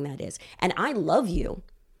frustrating that is. And I love you,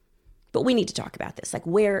 but we need to talk about this. Like,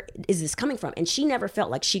 where is this coming from? And she never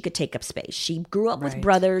felt like she could take up space. She grew up with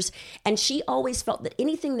brothers, and she always felt that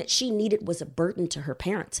anything that she needed was a burden to her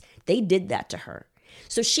parents. They did that to her.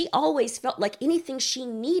 So she always felt like anything she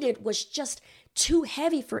needed was just too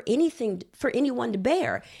heavy for anyone to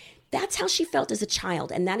bear. That's how she felt as a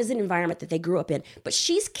child, and that is an environment that they grew up in. But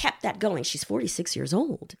she's kept that going. She's 46 years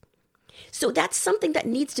old. So that's something that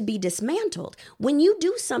needs to be dismantled. When you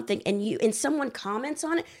do something and someone comments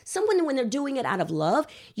on it, when they're doing it out of love,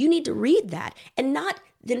 you need to read that and not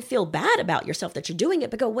then feel bad about yourself that you're doing it,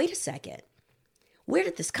 but go, wait a second. Where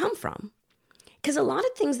did this come from? Because a lot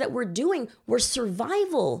of things that we're doing were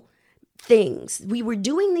survival things. We were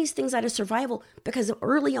doing these things out of survival because of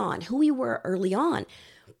early on, who we were early on.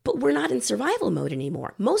 But we're not in survival mode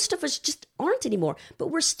anymore. Most of us just aren't anymore. But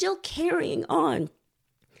we're still carrying on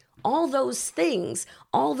all those things,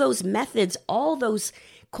 all those methods, all those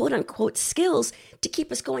quote unquote skills to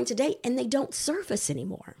keep us going today. And they don't serve us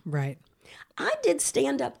anymore. Right. I did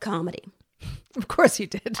stand-up comedy. Of course you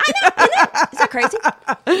did. I know, isn't it? Is that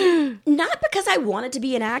crazy? Not because I wanted to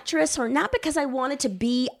be an actress or not because I wanted to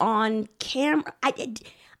be on camera.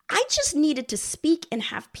 I just needed to speak and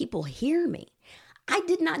have people hear me. I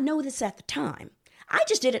did not know this at the time. I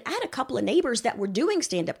just did it. I had a couple of neighbors that were doing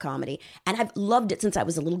stand-up comedy, and I've loved it since I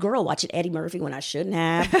was a little girl, watching Eddie Murphy when I shouldn't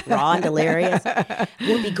have, Raw and Delirious,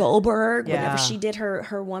 Whoopi Goldberg, whenever she did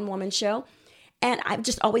her one-woman show. And I've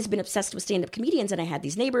just always been obsessed with stand-up comedians, and I had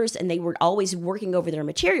these neighbors, and they were always working over their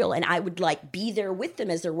material, and I would like be there with them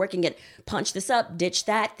as they're working it, punch this up, ditch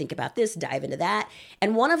that, think about this, dive into that.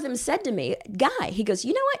 And one of them said to me, Guy, he goes,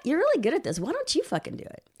 you know what? You're really good at this. Why don't you fucking do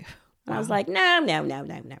it? And I was like, no.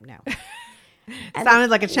 Sounded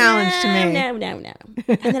like a challenge to me. No.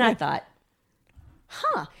 And then I thought,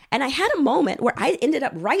 and I had a moment where I ended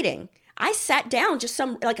up writing. I sat down just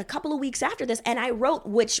a couple of weeks after this, and I wrote,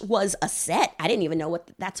 which was a set. I didn't even know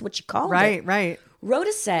that's what you called it. Right. Wrote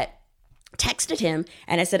a set, texted him,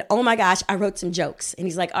 and I said, oh my gosh, I wrote some jokes. And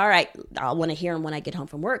he's like, all right, I'll want to hear them when I get home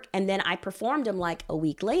from work. And then I performed them like a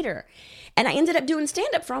week later. And I ended up doing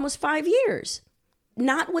stand-up for almost 5 years.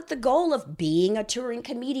 Not with the goal of being a touring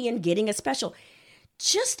comedian, getting a special.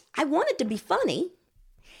 Just, I wanted to be funny.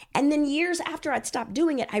 And then years after I'd stopped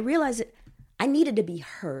doing it, I realized that I needed to be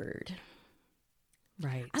heard.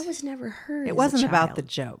 Right. I was never heard. It wasn't about the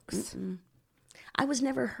jokes. Mm-mm. I was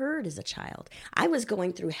never heard as a child. I was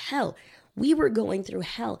going through hell. We were going through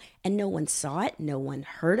hell, and no one saw it. No one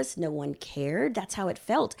heard us. No one cared. That's how it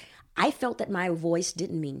felt. I felt that my voice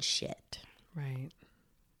didn't mean shit. Right.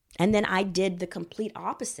 And then I did the complete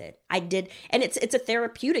opposite. And it's a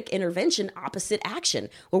therapeutic intervention, opposite action,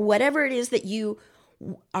 or whatever it is that you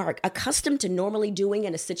are accustomed to normally doing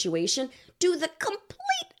in a situation, do the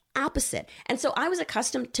complete opposite. And so I was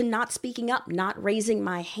accustomed to not speaking up, not raising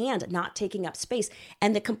my hand, not taking up space.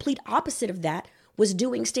 And the complete opposite of that was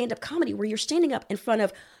doing stand-up comedy, where you're standing up in front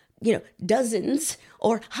of, dozens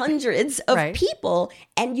or hundreds of people,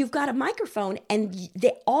 and you've got a microphone, and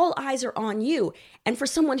all eyes are on you. And for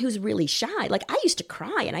someone who's really shy, like I used to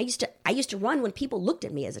cry, and I used to run when people looked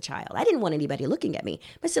at me as a child. I didn't want anybody looking at me.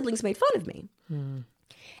 My siblings made fun of me.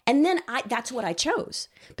 And then that's what I chose,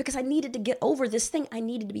 because I needed to get over this thing. I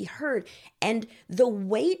needed to be heard. And the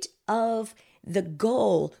weight of the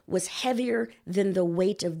goal was heavier than the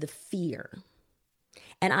weight of the fear.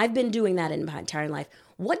 And I've been doing that in my entire life.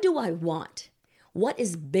 What do I want? What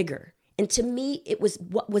is bigger? And to me, it was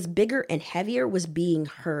what was bigger and heavier was being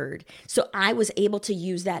heard. So I was able to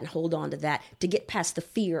use that and hold on to that to get past the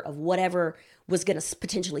fear of whatever was going to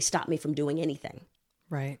potentially stop me from doing anything.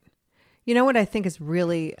 Right. You know what I think is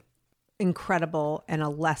really incredible and a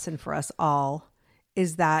lesson for us all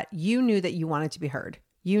is that you knew that you wanted to be heard.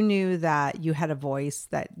 You knew that you had a voice,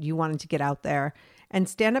 that you wanted to get out there. And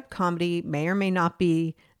stand-up comedy may or may not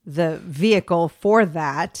be the vehicle for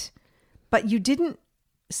that, but you didn't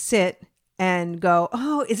sit and go,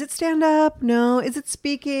 oh, is it stand-up? No. Is it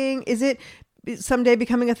speaking? Is it someday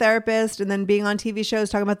becoming a therapist and then being on TV shows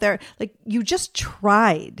talking about therapy? Like, you just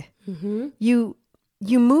tried. Mm-hmm. You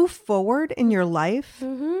move forward in your life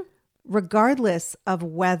regardless of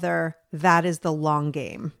whether that is the long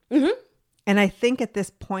game. Mm-hmm. And I think at this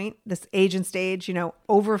point, this age and stage,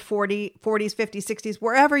 over 40, 40s, 50s, 60s,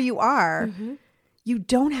 wherever you are, you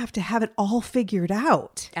don't have to have it all figured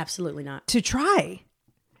out. Absolutely not. To try.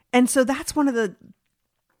 And so that's one of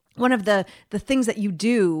the things that you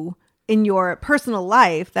do in your personal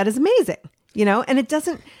life that is amazing. And it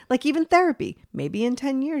doesn't, like, even therapy, maybe in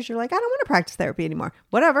 10 years, you're like, I don't want to practice therapy anymore.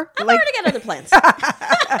 Whatever. I've already got other plans.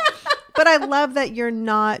 But I love that you're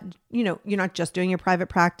not just doing your private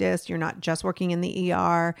practice. You're not just working in the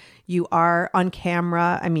ER. You are on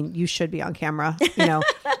camera. I mean, you should be on camera.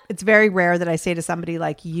 It's very rare that I say to somebody,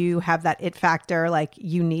 like, you have that it factor. Like,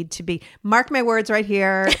 you need to be, mark my words right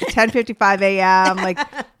here, 10:55 a.m. Like,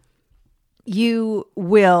 you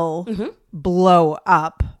will blow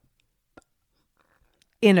up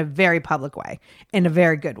in a very public way, in a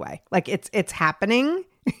very good way. Like, it's happening.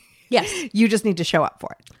 Yes. You just need to show up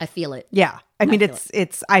for it. I feel it. Yeah. I mean,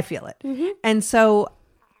 I feel it. Mm-hmm. And so,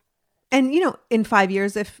 and in 5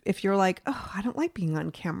 years, if you're like, oh, I don't like being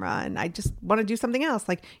on camera and I just want to do something else,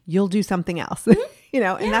 like, you'll do something else, and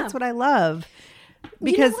that's what I love,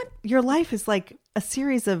 because your life is like a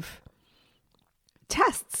series of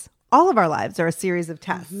tests. All of our lives are a series of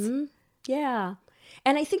tests. Mm-hmm. Yeah.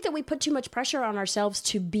 And I think that we put too much pressure on ourselves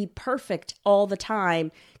to be perfect all the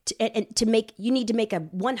time, you need to make a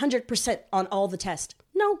 100% on all the tests.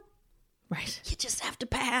 No. Right. You just have to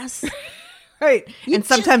pass. Right. And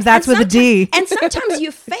sometimes that's with a D. And sometimes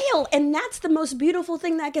you fail, and that's the most beautiful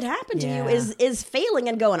thing that could happen to you is failing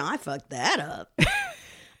and going, I fucked that up.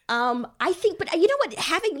 I think, but you know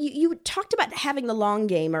what? You talked about having the long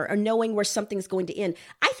game or knowing where something's going to end.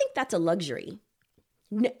 I think that's a luxury.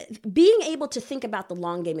 being able to think about the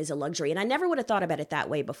long game is a luxury. And I never would have thought about it that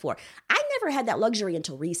way before. I never had that luxury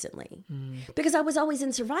until recently because I was always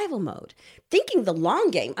in survival mode. Thinking the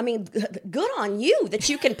long game, I mean, good on you that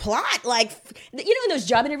you can plot. Like, in those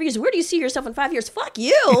job interviews, where do you see yourself in 5 years? Fuck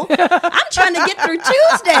you. I'm trying to get through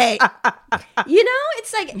Tuesday.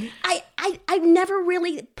 It's like, I never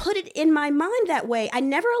really put it in my mind that way. I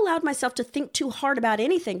never allowed myself to think too hard about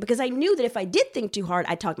anything because I knew that if I did think too hard,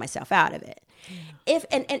 I'd talk myself out of it.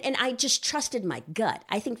 And I just trusted my gut.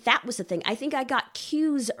 I think that was the thing. I think I got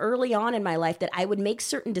cues early on in my life that I would make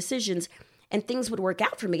certain decisions and things would work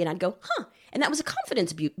out for me. And I'd go, huh. And that was a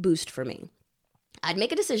confidence boost for me. I'd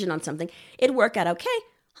make a decision on something. It'd work out okay.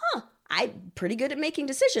 Huh. I'm pretty good at making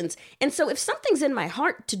decisions. And so if something's in my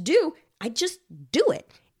heart to do, I just do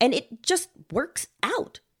it. And it just works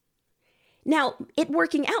out. Now, it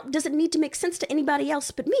working out doesn't need to make sense to anybody else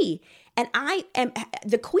but me. And I am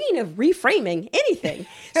the queen of reframing anything.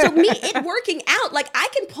 So it working out, like I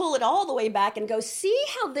can pull it all the way back and go, see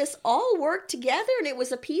how this all worked together? And it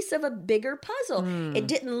was a piece of a bigger puzzle. It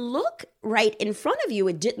didn't look right in front of you.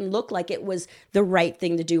 It didn't look like it was the right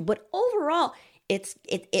thing to do. But overall, it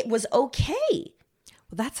was okay.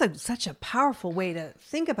 Well, that's such a powerful way to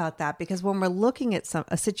think about that, because when we're looking at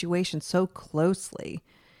a situation so closely,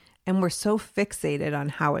 and we're so fixated on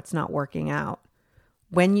how it's not working out,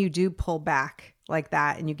 when you do pull back like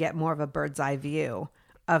that and you get more of a bird's eye view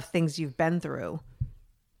of things you've been through,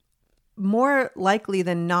 more likely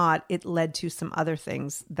than not, it led to some other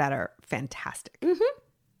things that are fantastic. Mm-hmm.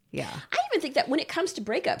 Yeah. I even think that when it comes to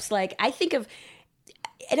breakups, like I think of,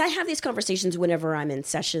 and I have these conversations whenever I'm in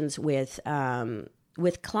sessions with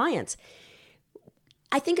clients.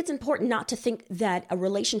 I think it's important not to think that a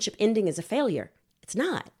relationship ending is a failure. It's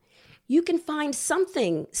not. You can find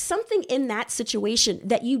something in that situation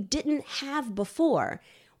that you didn't have before.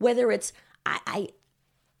 Whether it's, I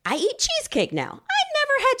eat cheesecake now. I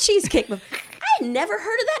never had cheesecake before. I never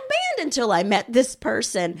heard of that band until I met this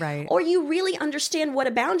person. Right. Or you really understand what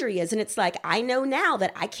a boundary is. And it's like, I know now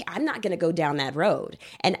that I'm not going to go down that road.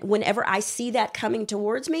 And whenever I see that coming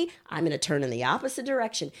towards me, I'm going to turn in the opposite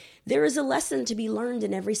direction. There is a lesson to be learned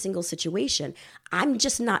in every single situation. I'm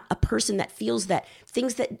just not a person that feels that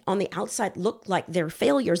things that on the outside look like they're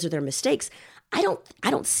failures or they're mistakes. I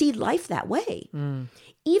don't see life that way.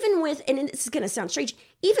 Even with, and this is going to sound strange,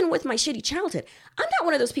 even with my shitty childhood, I'm not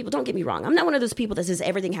one of those people, don't get me wrong, I'm not one of those people that says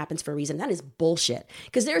everything happens for a reason. That is bullshit.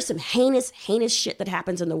 Because there's some heinous shit that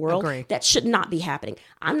happens in the world that should not be happening.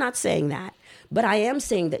 I'm not saying that. But I am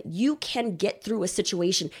saying that you can get through a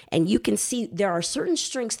situation and you can see there are certain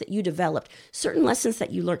strengths that you developed, certain lessons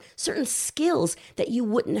that you learned, certain skills that you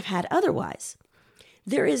wouldn't have had otherwise.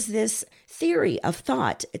 There is this theory of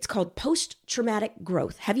thought. It's called post-traumatic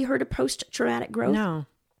growth. Have you heard of post-traumatic growth? No.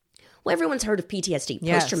 Well, everyone's heard of PTSD,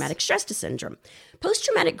 Yes. post-traumatic stress syndrome.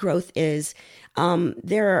 Post-traumatic growth is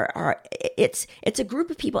it's a group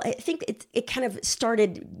of people. I think it kind of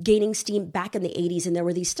started gaining steam back in the 80s, and there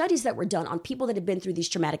were these studies that were done on people that had been through these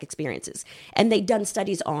traumatic experiences. And they'd done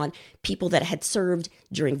studies on people that had served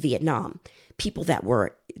during Vietnam, people that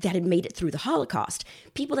had made it through the Holocaust,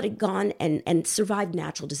 people that had gone and survived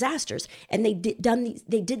natural disasters. And they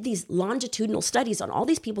did these longitudinal studies on all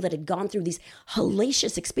these people that had gone through these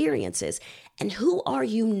hellacious experiences. And who are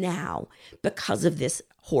you now because of this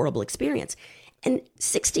horrible experience? And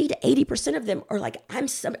 60 to 80% of them are like,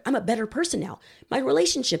 I'm a better person now. My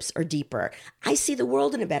relationships are deeper. I see the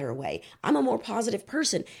world in a better way. I'm a more positive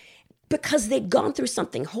person. Because they'd gone through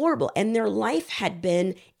something horrible and their life had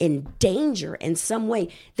been in danger in some way.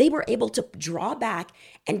 They were able to draw back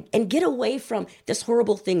and get away from this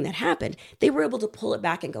horrible thing that happened. They were able to pull it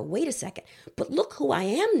back and go, wait a second, but look who I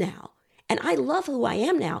am now. And I love who I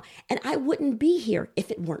am now. And I wouldn't be here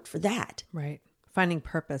if it weren't for that. Right. Finding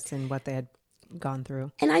purpose in what they had gone through.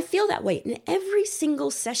 And I feel that way. In every single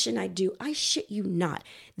session I do, I shit you not,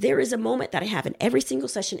 there is a moment that I have in every single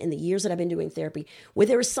session in the years that I've been doing therapy where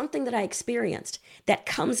there is something that I experienced that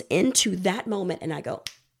comes into that moment and I go,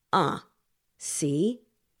 see,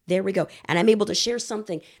 there we go. And I'm able to share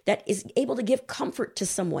something that is able to give comfort to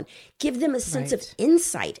someone, give them a sense of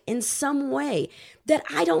insight in some way that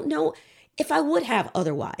I don't know if I would have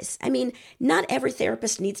otherwise. I mean, not every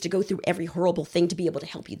therapist needs to go through every horrible thing to be able to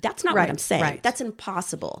help you. That's not what I'm saying. Right. That's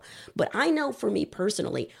impossible. But I know for me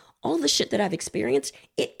personally, all the shit that I've experienced,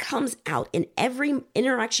 it comes out in every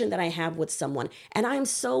interaction that I have with someone. And I'm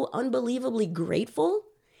so unbelievably grateful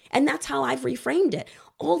And that's how I've reframed it.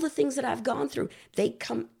 All the things that I've gone through, they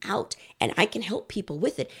come out and I can help people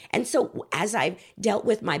with it. And so as I've dealt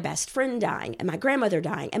with my best friend dying and my grandmother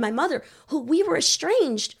dying and my mother, who we were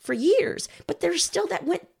estranged for years, but there's still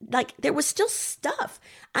there was still stuff.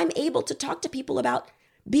 I'm able to talk to people about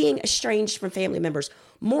being estranged from family members,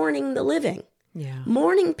 mourning the living. Yeah.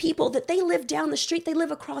 Mourning people that they live down the street, they live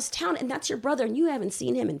across town, and that's your brother, and you haven't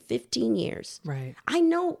seen him in 15 years. Right. I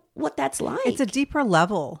know what that's like. It's a deeper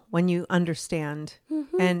level when you understand.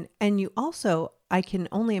 And you also, I can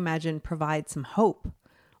only imagine, provide some hope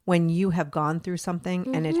when you have gone through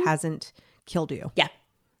something and it hasn't killed you. Yeah.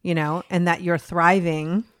 You know, and that you're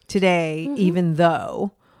thriving today, even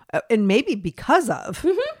though, and maybe because of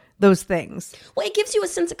those things. Well, it gives you a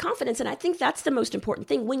sense of confidence. And I think that's the most important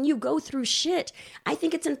thing. When you go through shit, I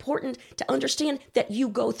think it's important to understand that you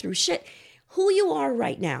go through shit. Who you are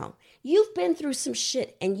right now, you've been through some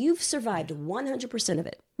shit and you've survived 100% of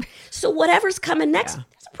it. So whatever's coming next,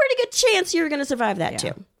 there's a pretty good chance you're going to survive that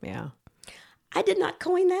too. Yeah. I did not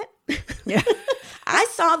coin that. Yeah. I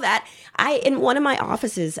saw that. In one of my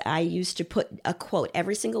offices, I used to put a quote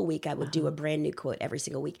every single week. I would do a brand new quote every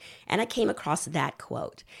single week. And I came across that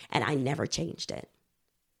quote and I never changed it.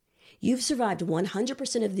 You've survived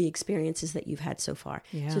 100% of the experiences that you've had so far.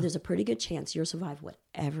 Yeah. So there's a pretty good chance you'll survive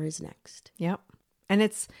whatever is next. Yep. And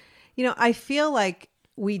it's, you know, I feel like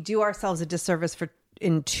we do ourselves a disservice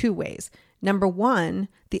in two ways. Number one,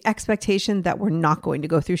 the expectation that we're not going to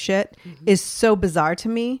go through shit is so bizarre to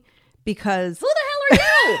me because Who the hell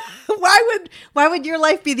are you? why would your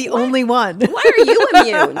life be the only one? Why are you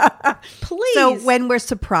immune? Please. So when we're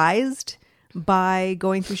surprised by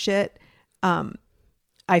going through shit,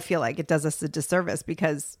 I feel like it does us a disservice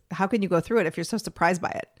because how can you go through it if you're so surprised by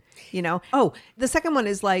it? You know? Oh, the second one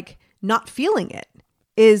is like not feeling it,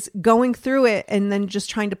 is going through it and then just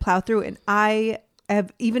trying to plow through it. And I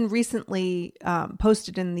have even recently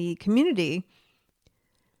posted in the community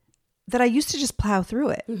that I used to just plow through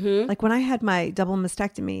it. Like when I had my double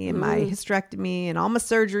mastectomy and my hysterectomy and all my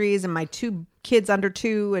surgeries and my 2 kids under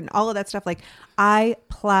 2 and all of that stuff, like I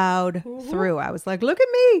plowed through. I was like, look at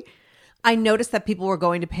me. I noticed that people were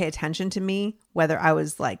going to pay attention to me, whether I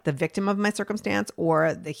was like the victim of my circumstance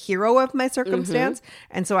or the hero of my circumstance.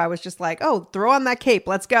 And so I was just like, oh, throw on that cape.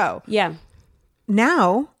 Let's go. Yeah.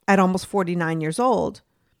 Now, at almost 49 years old,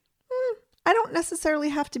 I don't necessarily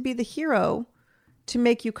have to be the hero to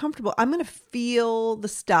make you comfortable. I'm going to feel the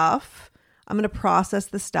stuff. I'm going to process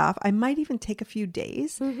the stuff. I might even take a few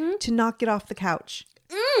days to not get off the couch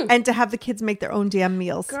and to have the kids make their own damn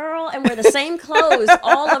meals. Girl, and wear the same clothes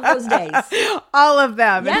all of those days. All of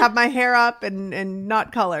them. Yeah. And have my hair up and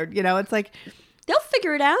not colored. You know, it's like, They'll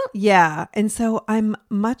figure it out. yeah. And so I'm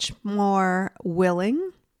much more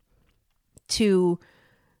willing to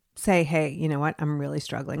say, hey, you know what? I'm really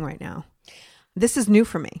struggling right now. This is new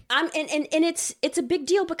for me. And it's a big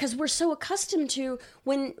deal because we're so accustomed to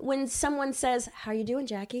when someone says, "How are you doing,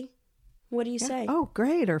 Jackie?" What do you say? Oh,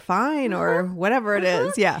 great or fine or whatever it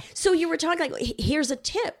is. Yeah. So you were talking like, here's a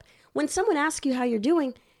tip. When someone asks you how you're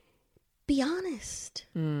doing, be honest.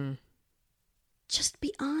 Just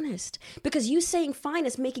be honest. Because you saying fine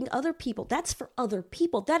is making other people, that's for other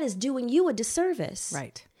people. That is doing you a disservice.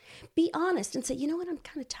 Right. Be honest and say, you know what, I'm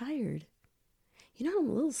kind of tired. You know, I'm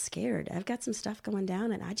a little scared. I've got some stuff going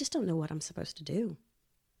down and I just don't know what I'm supposed to do.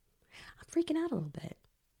 I'm freaking out a little bit.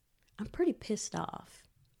 I'm pretty pissed off.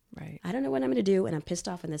 Right. I don't know what I'm going to do and I'm pissed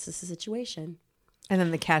off and this is the situation. And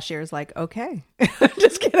then the cashier is like, okay.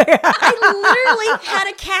 Just kidding. I literally had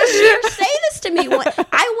a cashier say this to me.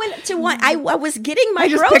 I went to one, I was getting my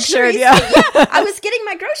groceries. Pictured, yeah, I was getting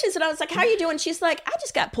my groceries and I was like, how are you doing? She's like, I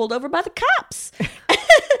just got pulled over by the cops.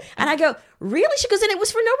 And I go, really? She goes, and it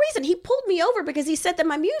was for no reason. He pulled me over because he said that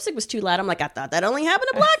my music was too loud. I'm like, I thought that only happened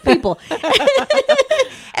to black people.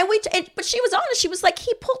 But she was honest. She was like,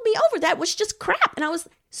 he pulled me over. That was just crap. And I was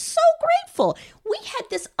so grateful. We had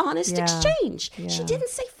this honest exchange. Yeah. She didn't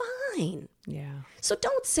say fine. Yeah. So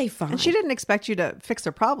don't say fine. And she didn't expect you to fix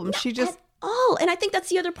her problem. She just... all. And I think that's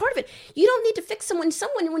the other part of it. You don't need to fix when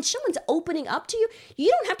someone's opening up to you, you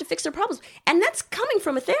don't have to fix their problems. And that's coming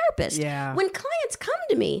from a therapist. Yeah. When clients come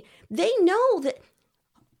to me, they know that,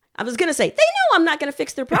 I was going to say, they know I'm not going to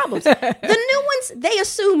fix their problems. The new ones, they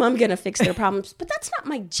assume I'm going to fix their problems, but that's not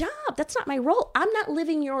my job. That's not my role. I'm not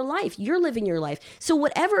living your life. You're living your life. So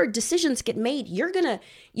whatever decisions get made, you're going to,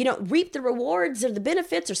 reap the rewards or the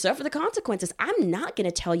benefits or suffer the consequences. I'm not going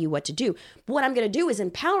to tell you what to do. What I'm going to do is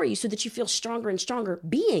empower you so that you feel stronger and stronger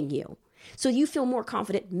being you. So you feel more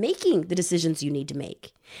confident making the decisions you need to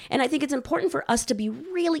make. And I think it's important for us to be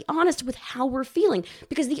really honest with how we're feeling,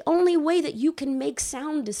 because the only way that you can make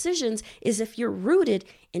sound decisions is if you're rooted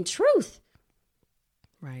in truth.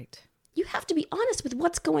 Right. You have to be honest with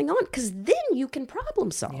what's going on, because then you can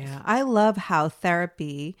problem solve. Yeah. I love how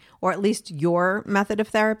therapy, or at least your method of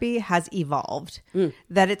therapy, has evolved.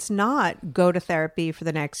 That it's not go to therapy for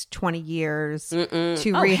the next 20 years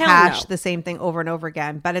to rehash the same thing over and over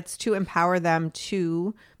again, but it's to empower them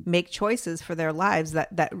to make choices for their lives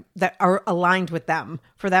that are aligned with them,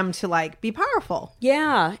 for them to like be powerful.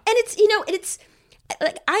 Yeah. And it's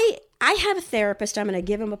like I have a therapist. I'm going to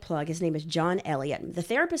give him a plug. His name is John Elliott. The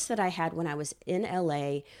therapist that I had when I was in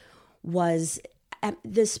LA was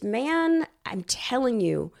this man. I'm telling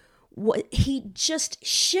you, he just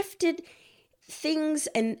shifted things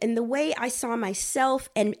and the way I saw myself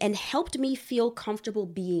and helped me feel comfortable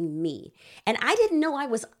being me. And I didn't know I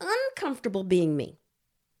was uncomfortable being me.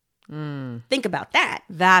 Think about that.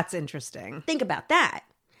 That's interesting. Think about that.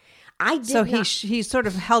 He sort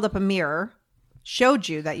of held up a mirror, showed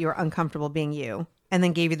you that you were uncomfortable being you, and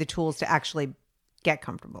then gave you the tools to actually get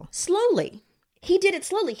comfortable. Slowly. He did it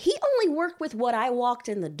slowly. He only worked with what I walked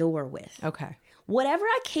in the door with. Okay. Whatever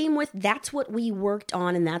I came with, that's what we worked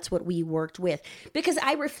on, and that's what we worked with. Because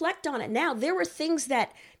I reflect on it now, there were things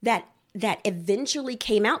that eventually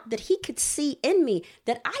came out that he could see in me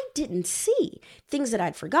that I didn't see. Things that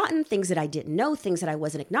I'd forgotten, things that I didn't know, things that I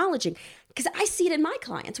wasn't acknowledging. Because I see it in my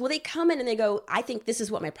clients. Well, they come in and they go, I think this is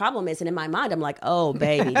what my problem is. And in my mind, I'm like, oh,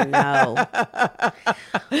 baby, no.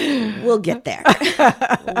 We'll get there.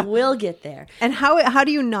 We'll get there. And how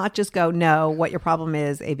do you not just go, no, what your problem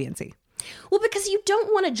is A, B, and C? Well, because you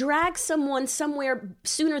don't want to drag someone somewhere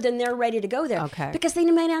sooner than they're ready to go there. Okay. Because they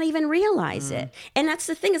may not even realize it. And that's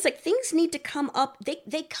the thing. It's like things need to come up.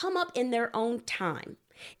 They come up in their own time.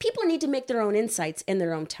 People need to make their own insights in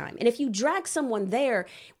their own time. And if you drag someone there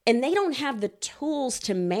and they don't have the tools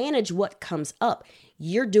to manage what comes up,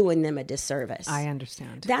 you're doing them a disservice. I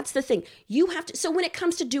understand. That's the thing. You have to. So when it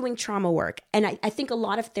comes to doing trauma work, and I think a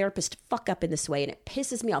lot of therapists fuck up in this way, and it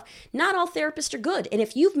pisses me off. Not all therapists are good. And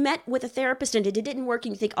if you've met with a therapist and it didn't work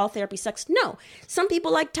and you think all therapy sucks, no. Some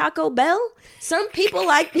people like Taco Bell. Some people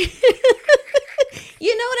like...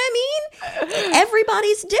 You know what I mean?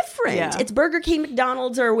 Everybody's different. Yeah. It's Burger King,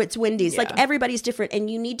 McDonald's, or it's Wendy's. Yeah. Like everybody's different, and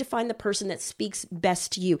you need to find the person that speaks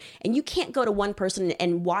best to you. And you can't go to one person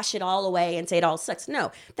and wash it all away and say it all sucks.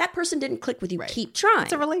 No, that person didn't click with you. Right. Keep trying.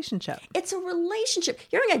 It's a relationship. It's a relationship.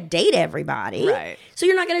 You're not going to date everybody. Right. So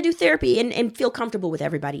you're not going to do therapy and feel comfortable with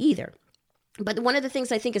everybody either. But one of the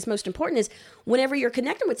things I think is most important is whenever you're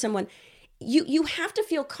connecting with someone, you have to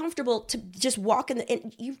feel comfortable to just walk in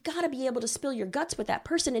and you've got to be able to spill your guts with that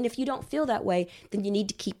person. And if you don't feel that way, then you need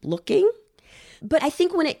to keep looking. But I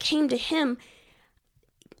think when it came to him,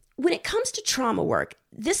 when it comes to trauma work,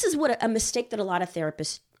 this is what a mistake that a lot of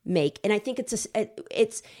therapists make. And I think it's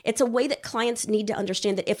a way that clients need to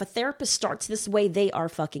understand that if a therapist starts this way, they are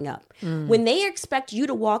fucking up. When they expect you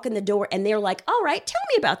to walk in the door and they're like, all right, tell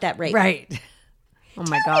me about that rape. Right. Oh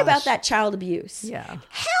my gosh. Tell me about that child abuse. Yeah.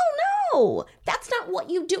 Hell no. That's not what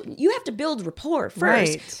you do. You have to build rapport first.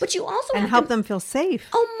 Right. But you also and have help to, them feel safe.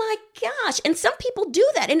 Oh my gosh. And some people do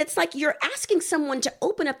that. And it's like you're asking someone to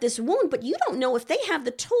open up this wound, but you don't know if they have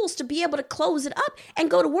the tools to be able to close it up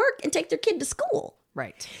and go to work and take their kid to school.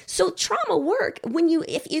 Right. So trauma work,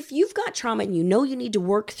 if you've got trauma and you know you need to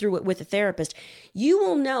work through it with a therapist, you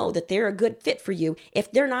will know that they're a good fit for you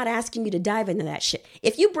if they're not asking you to dive into that shit.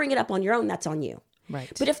 If you bring it up on your own, that's on you. Right.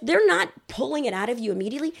 But if they're not pulling it out of you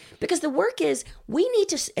immediately, because the work is, we need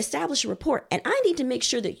to establish a rapport, and I need to make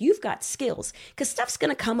sure that you've got skills, because stuff's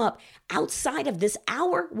going to come up outside of this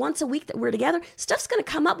hour once a week that we're together. Stuff's going to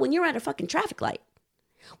come up when you're at a fucking traffic light.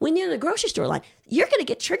 When you're in the grocery store line, you're going to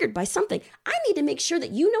get triggered by something. I need to make sure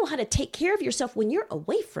that you know how to take care of yourself when you're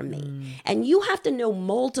away from me. And you have to know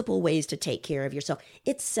multiple ways to take care of yourself.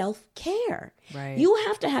 It's self-care. Right. You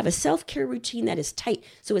have to have a self-care routine that is tight.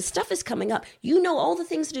 So as stuff is coming up, you know all the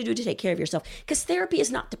things to do to take care of yourself. Because therapy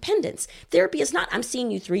is not dependence. Therapy is not, I'm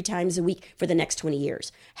seeing you 3 times a week for the next 20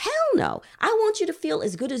 years. Hell no. I want you to feel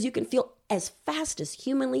as good as you can feel as fast as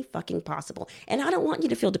humanly fucking possible. And I don't want you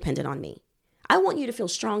to feel dependent on me. I want you to feel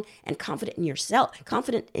strong and confident in yourself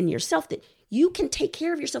that you can take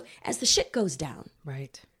care of yourself as the shit goes down.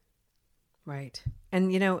 Right. Right.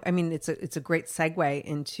 And, it's a great segue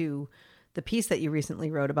into the piece that you recently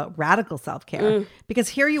wrote about radical self-care, because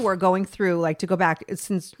here you were going through, like, to go back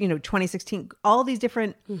since, 2016, all these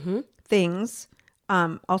different things.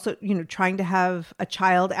 Also, trying to have a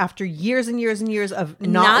child after years and years and years of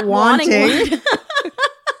not wanting.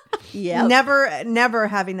 Yep. Never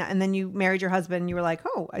having that. And then you married your husband and you were like,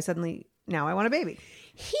 oh, now I want a baby.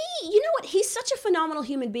 You know what? He's such a phenomenal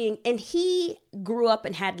human being. And he grew up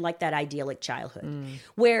and had like that idyllic childhood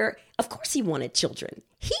where, of course, he wanted children.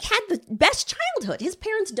 He had the best childhood. His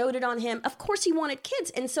parents doted on him. Of course, he wanted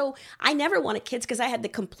kids. And so I never wanted kids because I had the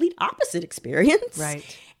complete opposite experience. Right.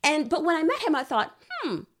 But when I met him, I thought,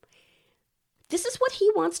 this is what he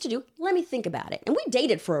wants to do. Let me think about it. And we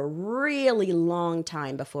dated for a really long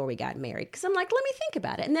time before we got married because I'm like, let me think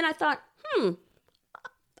about it. And then I thought,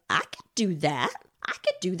 I could do that. I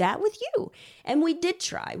could do that with you. And we did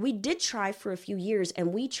try. We did try for a few years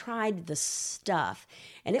and we tried the stuff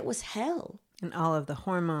and it was hell. And all of the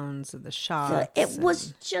hormones and the shots. It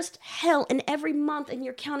was just hell. And every month and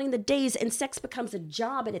you're counting the days and sex becomes a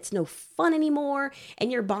job and it's no fun anymore.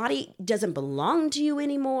 And your body doesn't belong to you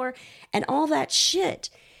anymore and all that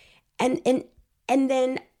shit. And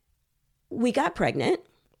then we got pregnant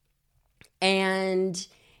and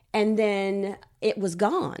then it was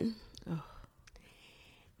gone.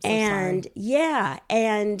 So and sorry. yeah,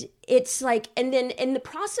 and it's like, and then in the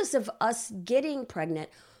process of us getting pregnant,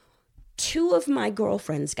 2 of my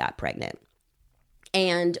girlfriends got pregnant.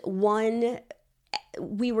 And one,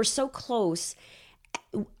 we were so close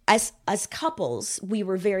as couples, we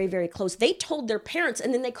were very, very close. They told their parents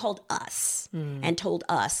and then they called us and told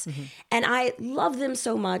us. Mm-hmm. And I love them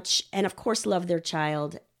so much. And of course, love their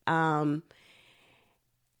child. But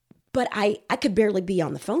I could barely be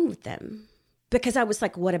on the phone with them. Because I was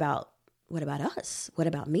like, what about us? What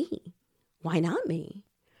about me? Why not me?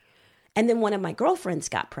 And then one of my girlfriends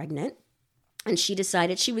got pregnant and she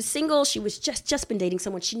decided she was single. She was just been dating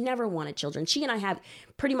someone. She never wanted children. She and I have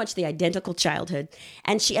pretty much the identical childhood.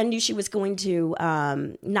 And I knew she was going to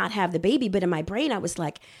not have the baby. But in my brain, I was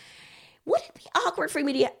like, would it be awkward for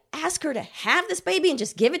me to ask her to have this baby and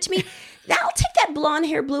just give it to me? I'll take that blonde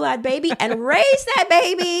hair, blue-eyed baby and raise that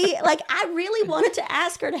baby. Like, I really wanted to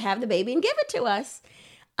ask her to have the baby and give it to us.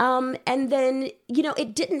 And then,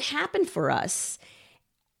 it didn't happen for us.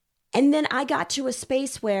 And then I got to a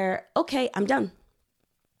space where, okay, I'm done.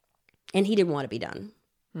 And he didn't want to be done.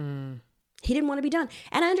 He didn't want to be done.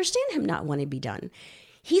 And I understand him not wanting to be done.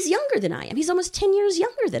 He's younger than I am. He's almost 10 years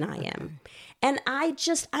younger than I am. And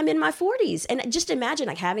I'm in my 40s. And just imagine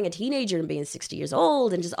like having a teenager and being 60 years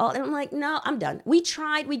old and and I'm like, no, I'm done. We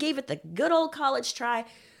gave it the good old college try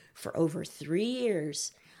for over 3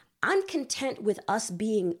 years. I'm content with us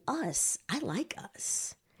being us. I like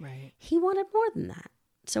us. Right. He wanted more than that.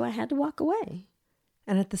 So I had to walk away.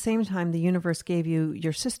 And at the same time, the universe gave you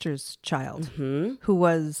your sister's child, who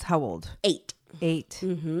was how old? 8. 8.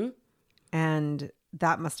 Mm-hmm. And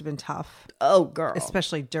that must have been tough. Oh, girl.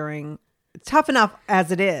 Especially tough enough as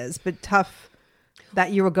it is, but tough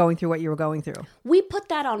that you were going through what you were going through. We put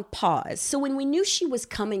that on pause. So when we knew she was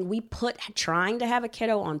coming, we put trying to have a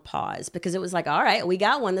kiddo on pause because it was like, all right, we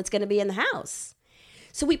got one that's going to be in the house.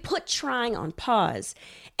 So we put trying on pause.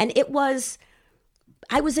 And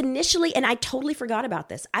I was initially, and I totally forgot about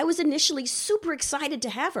this, I was initially super excited to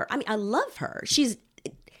have her. I mean, I love her.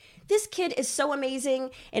 This kid is so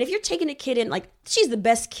amazing. And if you're taking a kid in, like, she's the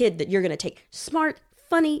best kid that you're going to take. Smart,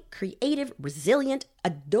 funny, creative, resilient,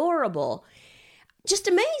 adorable, just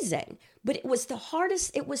amazing. But it was the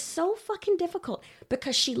hardest. It was so fucking difficult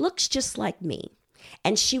because she looks just like me.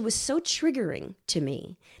 And she was so triggering to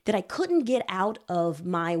me that I couldn't get out of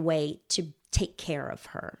my way to take care of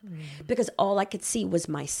her because all I could see was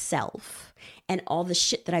myself and all the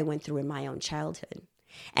shit that I went through in my own childhood.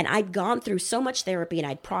 And I'd gone through so much therapy and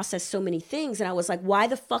I'd processed so many things. And I was like, why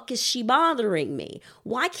the fuck is she bothering me?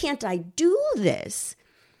 Why can't I do this?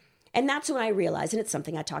 And that's when I realized, and it's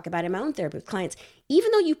something I talk about in my own therapy with clients,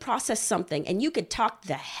 even though you process something and you could talk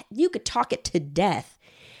it to death,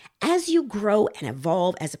 as you grow and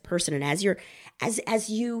evolve as a person and as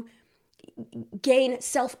you gain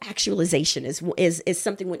self-actualization is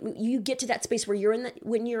something when you get to that space where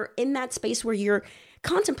you're in that space where you're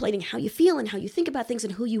contemplating how you feel and how you think about things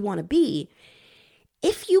and who you want to be.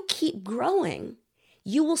 If you keep growing,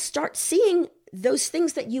 you will start seeing those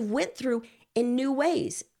things that you went through in new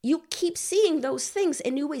ways. You keep seeing those things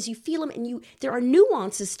in new ways. You feel them and there are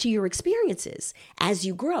nuances to your experiences as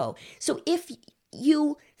you grow. So if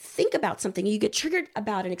you think about something, you get triggered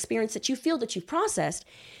about an experience that you feel that you've processed,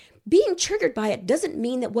 being triggered by it doesn't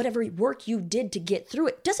mean that whatever work you did to get through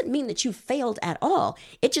it doesn't mean that you failed at all.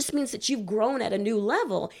 It just means that you've grown at a new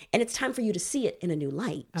level and it's time for you to see it in a new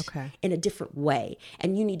light, in a different way.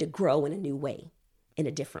 And you need to grow in a new way, in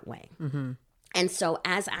a different way. Mm-hmm. And so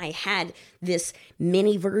as I had this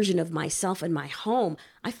mini version of myself in my home,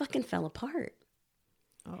 I fucking fell apart.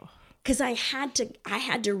 Because I had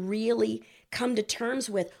to really come to terms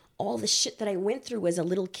with all the shit that I went through as a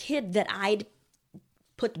little kid that I'd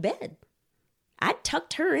put to bed. I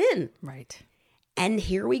tucked her in. Right. And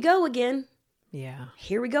here we go again. Yeah.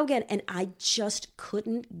 Here we go again. And I just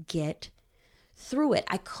couldn't get through it.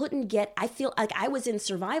 I feel like I was in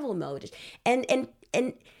survival mode. And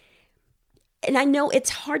I know it's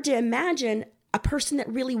hard to imagine a person that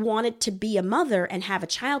really wanted to be a mother and have a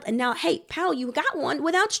child. And now, hey, pal, you got one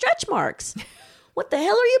without stretch marks. What the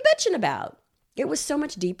hell are you bitching about? It was so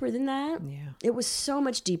much deeper than that. Yeah. It was so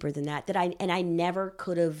much deeper than that I never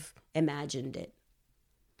could have imagined it.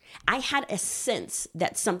 I had a sense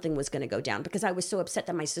that something was going to go down because I was so upset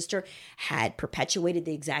that my sister had perpetuated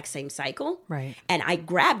the exact same cycle. Right. And I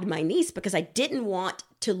grabbed my niece because I didn't want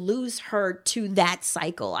to lose her to that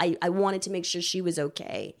cycle. I wanted to make sure she was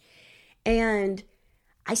okay. And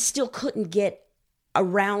I still couldn't get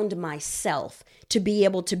around myself to be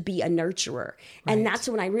able to be a nurturer. Right. And that's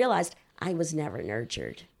when I realized I was never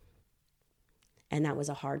nurtured. And that was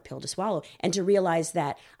a hard pill to swallow. And to realize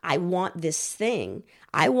that I want this thing.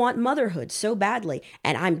 I want motherhood so badly.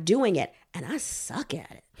 And I'm doing it. And I suck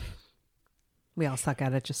at it. We all suck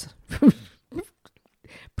at it. Just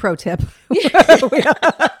pro tip. we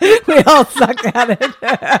all suck at it.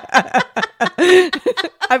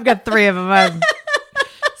 I've got 3 of them. I'm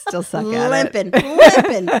still suck at it.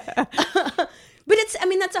 Limping. But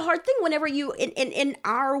that's a hard thing whenever you, in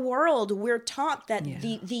our world, we're taught that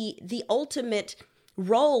the ultimate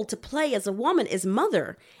role to play as a woman is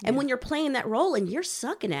mother. And when you're playing that role and you're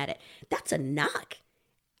sucking at it, that's a knock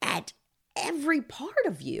at every part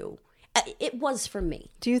of you. It was for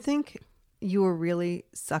me. Do you think you were really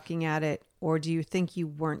sucking at it, or do you think you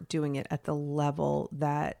weren't doing it at the level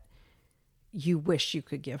that you wish you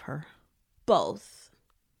could give her? Both.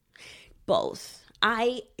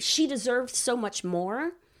 She deserved so much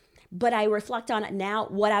more, but I reflect on it now.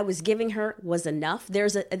 What I was giving her was enough.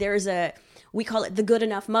 There's a we call it the good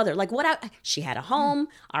enough mother. Like she had a home.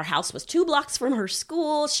 Our house was 2 blocks from her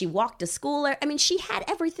school. She walked to school. I mean, she had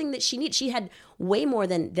everything that she needed. She had way more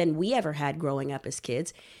than we ever had growing up as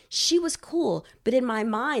kids. She was cool, but in my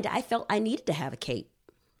mind, I felt I needed to have a cape.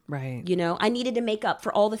 Right. You know, I needed to make up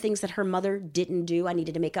for all the things that her mother didn't do. I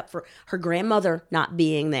needed to make up for her grandmother not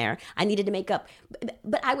being there. I needed to make up.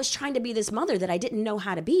 But I was trying to be this mother that I didn't know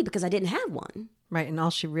how to be because I didn't have one. Right. And all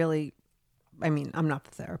she really, I'm not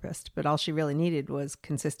the therapist, but all she really needed was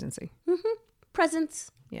consistency. Mm-hmm.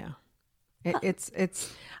 Presence. Yeah.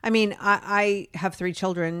 I have 3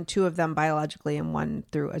 children, 2 of them biologically and 1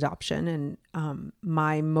 through adoption. And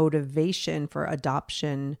my motivation for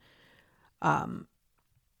adoption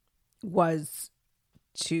was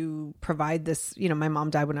to provide this, my mom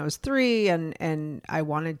died when I was 3 and I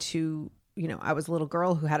wanted to, I was a little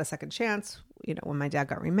girl who had a second chance, when my dad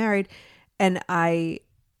got remarried. And I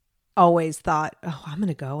always thought, oh, I'm going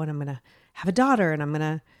to go and I'm going to have a daughter and I'm going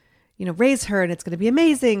to, raise her and it's going to be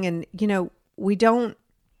amazing. And,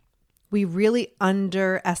 we really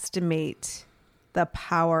underestimate the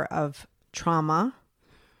power of trauma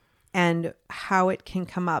and how it can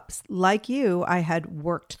come up. Like you, I had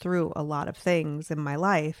worked through a lot of things in my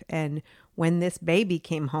life. And when this baby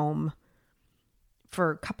came home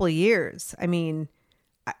for a couple of years,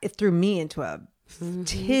 it threw me into a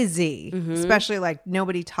tizzy, especially like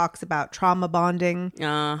nobody talks about trauma bonding,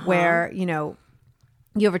 where,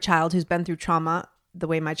 you have a child who's been through trauma the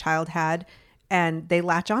way my child had, and they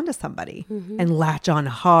latch on to somebody and latch on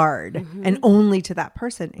hard and only to that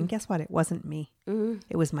person. And guess what? It wasn't me.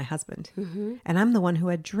 It was my husband. And I'm the one who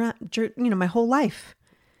had my whole life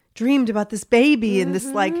dreamed about this baby and this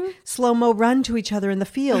like slow-mo run to each other in the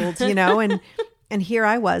field, and here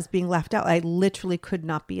I was being left out. I literally could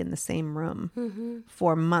not be in the same room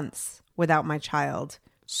for months without my child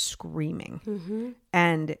screaming.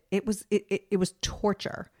 And it was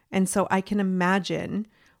torture. And so I can imagine,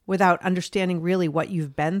 without understanding really what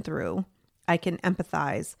you've been through, I can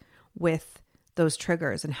empathize with those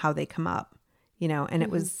triggers and how they come up, and it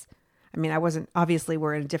was, I wasn't, obviously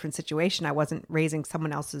we're in a different situation. I wasn't raising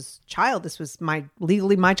someone else's child. This was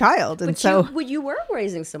legally my child. And you were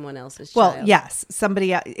raising someone else's child. Well, yes,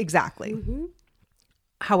 somebody, exactly.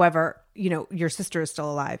 However, your sister is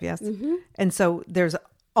still alive. Yes. And so there's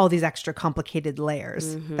all these extra complicated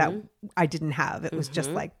layers that I didn't have. It was just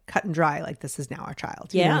like cut and dry. Like, this is now our child.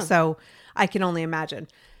 Yeah. So I can only imagine.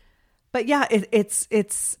 But yeah,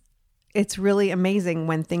 it's really amazing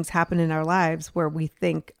when things happen in our lives where we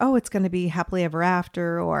think, oh, it's going to be happily ever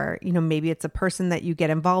after, or, maybe it's a person that you get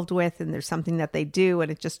involved with and there's something that they do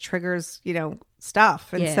and it just triggers,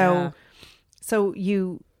 stuff. And so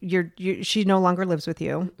she no longer lives with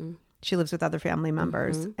you. She lives with other family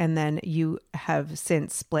members. And then you have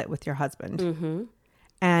since split with your husband.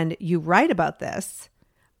 And you write about this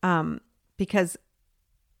because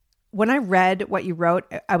when I read what you wrote,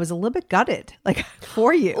 I was a little bit gutted, like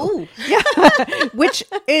for you. Ooh. Yeah. Which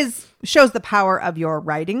shows the power of your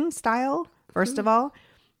writing style, first of all.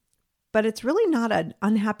 But it's really not an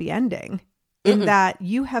unhappy ending in that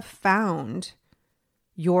you have found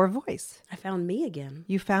your voice. I found me again.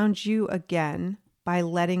 You found you again by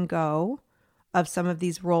letting go of some of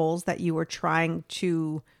these roles that you were trying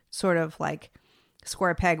to sort of like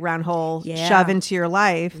square peg, round hole, shove into your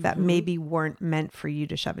life that maybe weren't meant for you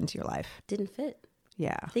to shove into your life. Didn't fit.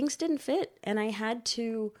 Yeah. Things didn't fit. And I had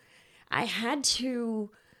to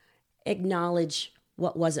acknowledge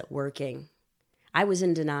what wasn't working. I was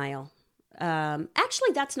in denial.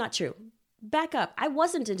 Actually, that's not true. Back up. I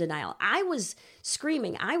wasn't in denial. I was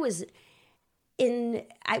screaming. I was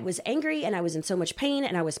angry and I was in so much pain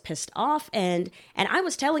and I was pissed off and I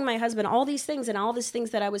was telling my husband all these things that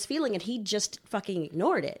I was feeling and he just fucking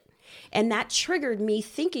ignored it. And that triggered me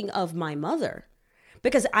thinking of my mother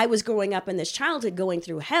because I was growing up in this childhood going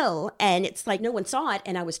through hell and it's like no one saw it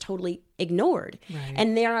and I was totally ignored. Right.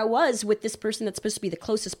 And there I was with this person that's supposed to be the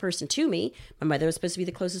closest person to me. My mother was supposed to be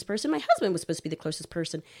the closest person. My husband was supposed to be the closest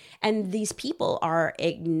person. And these people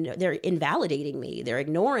they're invalidating me. They're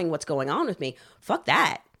ignoring what's going on with me. Fuck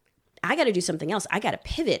that. I got to do something else. I got to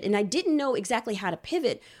pivot. And I didn't know exactly how to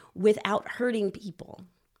pivot without hurting people.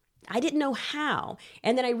 I didn't know how.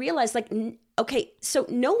 And then I realized like, okay, so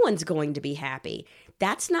no one's going to be happy.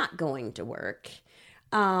 That's not going to work.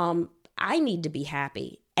 I need to be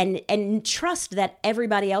happy and trust that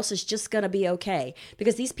everybody else is just going to be okay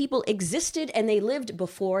because these people existed and they lived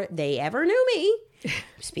before they ever knew me.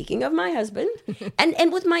 Speaking of my husband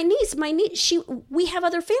and with my niece, we have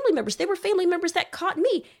other family members. They were family members that caught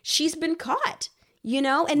me. She's been caught, you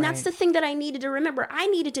know? And that's the thing that I needed to remember. I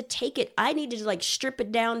needed to take it. I needed to like strip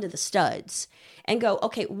it down to the studs and go,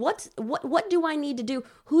 okay, what do I need to do?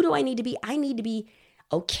 Who do I need to be? I need to be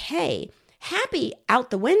okay. Happy out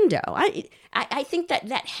the window. I think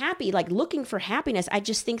that happy, like looking for happiness, I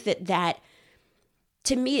just think that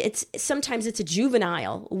to me, sometimes it's a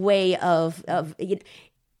juvenile way of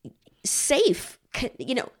safe,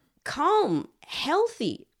 calm,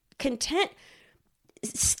 healthy, content,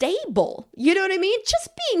 stable. You know what I mean? Just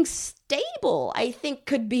being stable, I think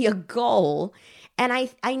could be a goal. And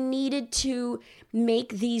I needed to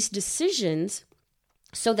make these decisions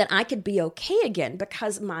so that I could be okay again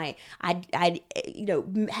because I had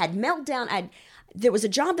meltdown. There was a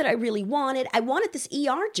job that I really wanted. I wanted this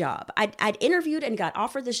ER job. I'd interviewed and got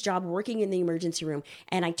offered this job working in the emergency room,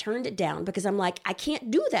 and I turned it down because I'm like, I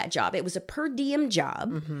can't do that job. It was a per diem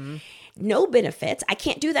job, no benefits. I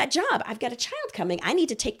can't do that job. I've got a child coming. I need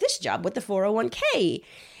to take this job with the 401k.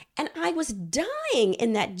 And I was dying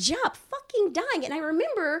in that job, fucking dying. And I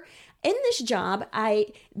remember in this job,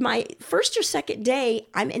 my first or second day,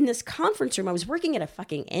 I'm in this conference room. I was working at a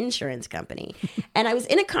fucking insurance company. And I was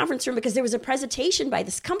in a conference room because there was a presentation by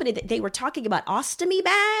this company that they were talking about ostomy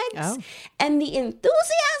bags and the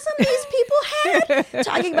enthusiasm these people had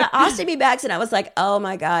talking about ostomy bags. And I was like, oh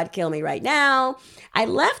my God, kill me right now. I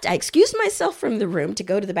left. I excused myself from the room to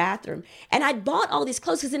go to the bathroom. And I'd bought all these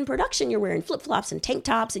clothes because in production, you're wearing flip-flops and tank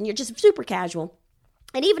tops and you're just super casual.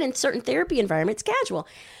 And even in certain therapy environments, casual.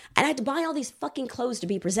 And I had to buy all these fucking clothes to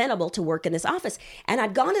be presentable to work in this office. And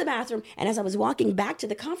I'd gone to the bathroom, and as I was walking back to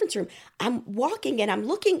the conference room, I'm walking and I'm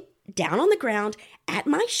looking down on the ground at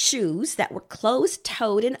my shoes that were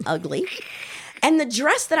closed-toed and ugly. And the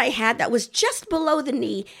dress that I had that was just below the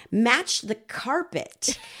knee matched the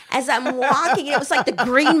carpet. As I'm walking, it was like the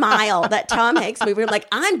Green Mile, that Tom Hanks movie. I'm like,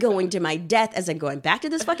 I'm going to my death as I'm going back to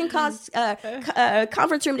this fucking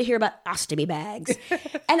conference room to hear about ostomy bags.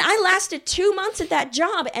 And I lasted 2 months at that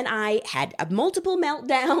job, and I had multiple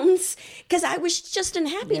meltdowns because I was just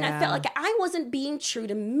unhappy. And I felt like I wasn't being true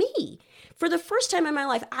to me. For the first time in my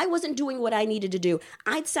life, I wasn't doing what I needed to do.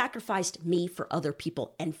 I'd sacrificed me for other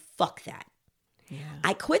people, and fuck that. Yeah.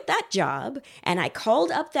 I quit that job and I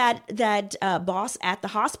called up that boss at the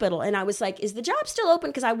hospital and I was like, is the job still open?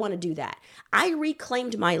 Because I want to do that. I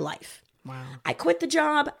reclaimed my life. Wow. I quit the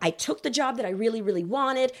job. I took the job that I really, really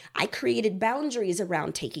wanted. I created boundaries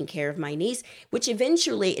around taking care of my niece, which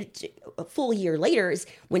eventually, a full year later, is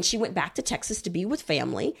when she went back to Texas to be with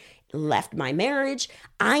family, left my marriage.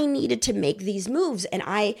 I needed to make these moves. And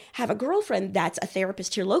I have a girlfriend that's a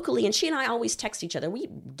therapist here locally, and she and I always text each other. We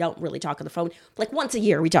don't really talk on the phone. Like once a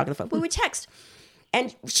year we talk on the phone, but we text.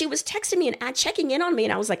 And she was texting me and checking in on me.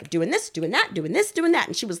 And I was like, doing this, doing that, doing this, doing that.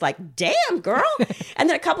 And she was like, damn, girl. And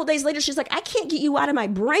then a couple of days later, she's like, I can't get you out of my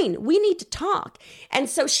brain. We need to talk. And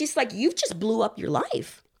so she's like, you've just blew up your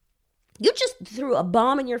life. You just threw a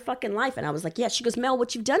bomb in your fucking life. And I was like, yeah. She goes, Mel,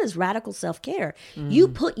 what you've done is radical self-care. You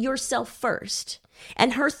put yourself first.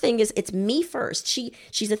 And her thing is, it's me first.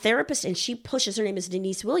 She's a therapist and she pushes, her name is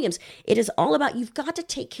Denise Williams. It is all about, you've got to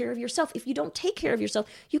take care of yourself. If you don't take care of yourself,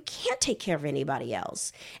 you can't take care of anybody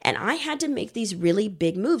else. And I had to make these really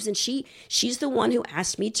big moves. And she's the one who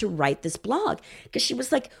asked me to write this blog, because she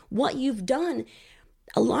was like, what you've done,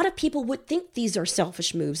 a lot of people would think these are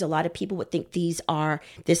selfish moves. A lot of people would think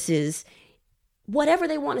this is whatever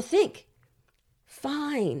they want to think.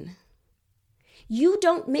 Fine. You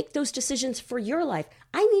don't make those decisions for your life.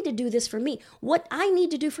 I need to do this for me. What I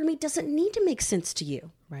need to do for me doesn't need to make sense to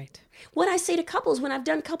you. Right. What I say to couples when I've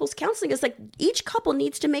done couples counseling is like, each couple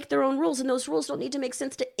needs to make their own rules, and those rules don't need to make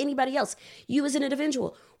sense to anybody else. You as an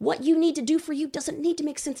individual, what you need to do for you doesn't need to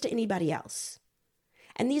make sense to anybody else.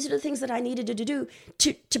 And these are the things that I needed to do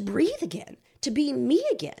to breathe again, to be me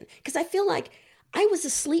again. Because I feel like I was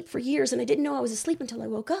asleep for years and I didn't know I was asleep until I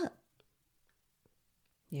woke up.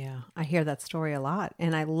 Yeah, I hear that story a lot.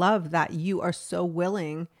 And I love that you are so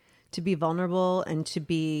willing to be vulnerable and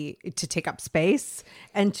to take up space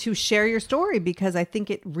and to share your story, because I think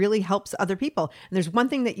it really helps other people. And there's one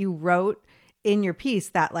thing that you wrote in your piece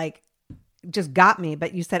that like just got me,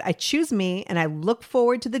 but you said, I choose me and I look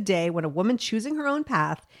forward to the day when a woman choosing her own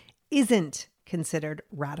path isn't considered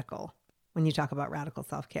radical, when you talk about radical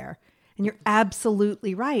self-care. And you're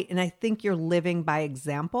absolutely right. And I think you're living by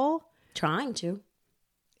example. Trying to.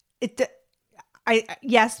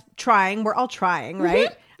 Yes, trying. We're all trying, right?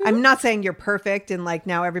 Mm-hmm. I'm not saying you're perfect and like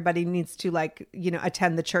now everybody needs to like,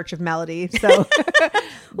 attend the Church of Melody. So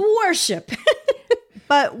worship.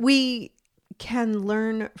 But we can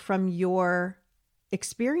learn from your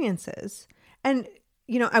experiences. And,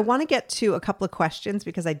 I want to get to a couple of questions,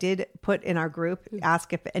 because I did put in our group,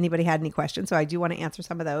 ask if anybody had any questions. So I do want to answer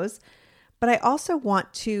some of those. But I also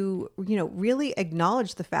want to, really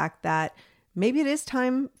acknowledge the fact that maybe it is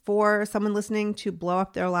time for someone listening to blow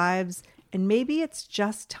up their lives. And maybe it's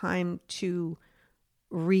just time to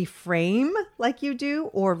reframe like you do,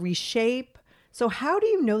 or reshape. So how do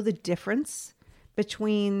you know the difference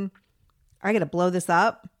between, I got to blow this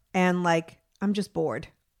up, and like, I'm just bored?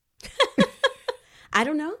 I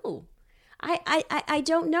don't know. I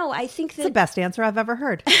don't know. I think that's the best answer I've ever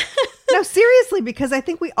heard. No, seriously, because I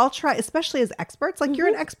think we all try, especially as experts, like you're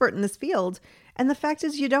an expert in this field. And the fact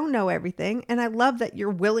is you don't know everything. And I love that you're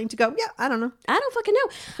willing to go, yeah, I don't know. I don't fucking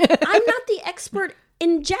know. I'm not the expert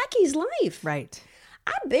in Jackie's life. Right.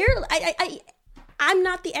 I'm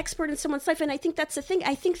not the expert in someone's life. And I think that's the thing.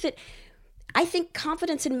 I think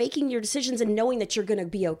confidence in making your decisions and knowing that you're going to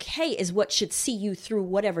be okay is what should see you through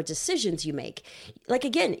whatever decisions you make. Like,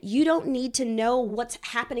 again, you don't need to know what's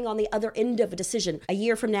happening on the other end of a decision a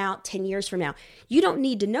year from now, 10 years from now. You don't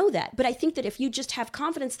need to know that. But I think that if you just have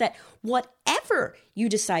confidence that whatever you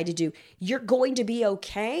decide to do, you're going to be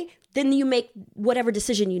okay, then you make whatever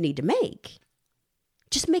decision you need to make.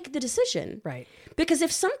 Just make the decision. Right. Because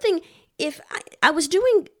if I was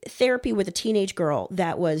doing therapy with a teenage girl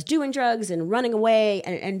that was doing drugs and running away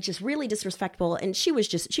and just really disrespectful, and she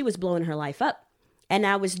was blowing her life up. And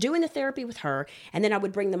I was doing the therapy with her, and then I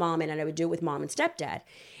would bring the mom in and I would do it with mom and stepdad.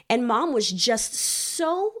 And mom was just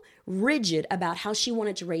so rigid about how she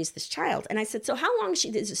wanted to raise this child. And I said, so how long this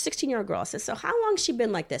is a 16-year-old girl. I said, so how long has she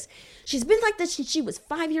been like this? She's been like this since she was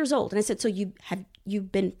 5 years old. And I said, so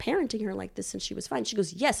you've been parenting her like this since she was 5? And she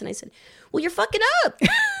goes, yes. And I said, well, you're fucking up.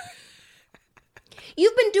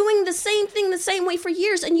 You've been doing the same thing the same way for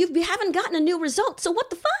years, and you haven't gotten a new result. So what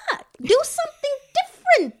the fuck? Do something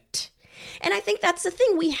different. And I think that's the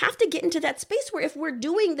thing. We have to get into that space where if we're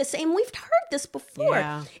doing the same, we've heard this before.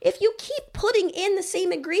 Yeah. If you keep putting in the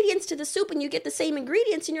same ingredients to the soup and you get the same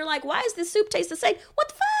ingredients and you're like, why does this soup taste the same?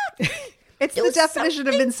 What the fuck? It's the definition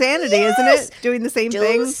of insanity, isn't it? Doing the same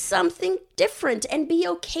thing. Do something different and be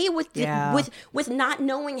okay with with not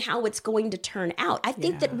knowing how it's going to turn out. I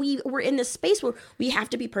think that we're in this space where we have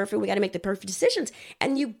to be perfect. We got to make the perfect decisions.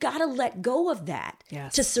 And you got to let go of that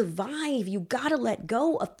to survive. You got to let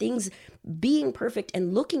go of things being perfect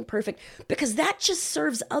and looking perfect, because that just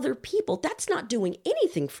serves other people. That's not doing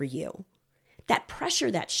anything for you. That pressure,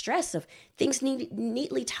 that stress of things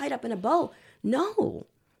neatly tied up in a bow. No.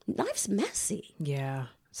 Life's messy. Yeah.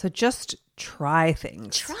 So just try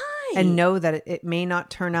things. Try. And know that it may not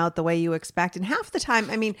turn out the way you expect. And half the time,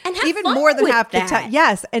 I mean, and even more than half the time.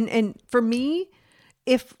 Yes. And for me,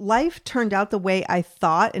 if life turned out the way I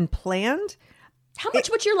thought and planned. How much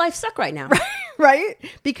would your life suck right now? Right?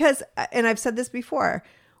 Because, and I've said this before,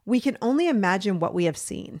 we can only imagine what we have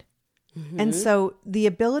seen. And so the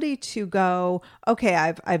ability to go, okay,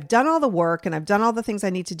 I've done all the work and I've done all the things I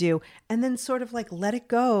need to do, and then sort of like let it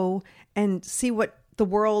go and see what the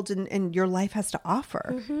world and your life has to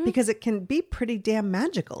offer, because it can be pretty damn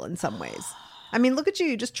magical in some ways. I mean, look at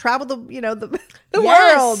you just traveled the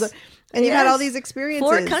world, and you had all these experiences.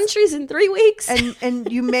 4 countries in 3 weeks.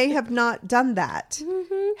 And you may have not done that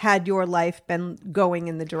had your life been going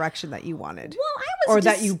in the direction that you wanted. Well,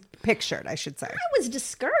 that you pictured, I should say. I was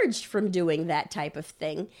discouraged from doing that type of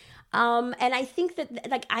thing. And I think that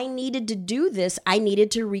like I needed to do this. I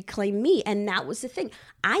needed to reclaim me. And that was the thing.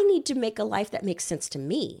 I need to make a life that makes sense to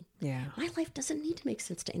me. Yeah. My life doesn't need to make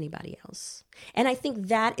sense to anybody else. And I think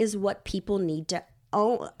that is what people need to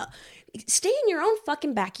own. Stay in your own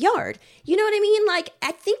fucking backyard. You know what I mean? Like,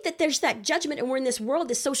 I think that there's that judgment, and we're in this world,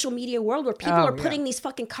 this social media world where people are putting these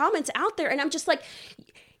fucking comments out there. And I'm just like,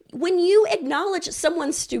 when you acknowledge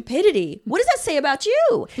someone's stupidity, what does that say about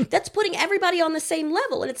you? That's putting everybody on the same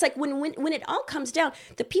level. And it's like when it all comes down,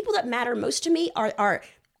 the people that matter most to me are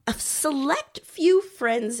a select few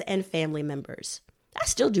friends and family members. I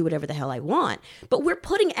still do whatever the hell I want, but we're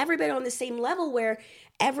putting everybody on the same level where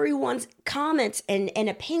everyone's comments and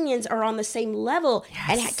opinions are on the same level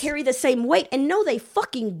and carry the same weight. And no, they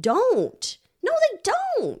fucking don't. No, they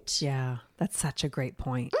don't. Yeah, that's such a great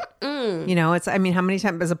point. You know, it's, I mean, how many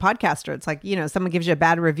times as a podcaster, it's like, you know, someone gives you a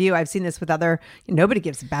bad review. I've seen this with nobody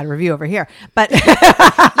gives a bad review over here, but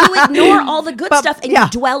you ignore all the good stuff and you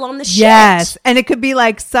dwell on the shit. Yes. And it could be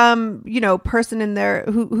like some, person in there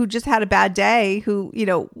who just had a bad day,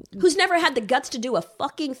 who's never had the guts to do a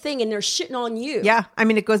fucking thing, and they're shitting on you. Yeah. I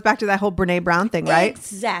mean, it goes back to that whole Brene Brown thing, right?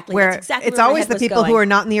 Exactly. Where That's exactly it's where my always head the was people going. who are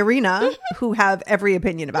not in the arena who have every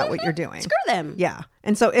opinion about what you're doing. Screw them. Yeah.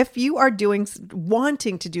 And so if you are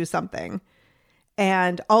wanting to do something,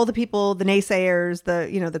 and all the people, the naysayers,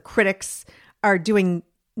 the critics are doing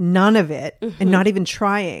none of it and not even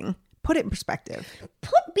trying, put it in perspective.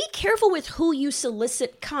 Be careful with who you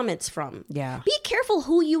solicit comments from. Yeah. Be careful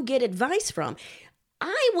who you get advice from.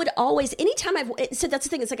 I would always, anytime so that's the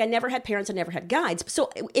thing. It's like I never had parents, I never had guides. So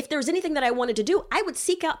if there's anything that I wanted to do, I would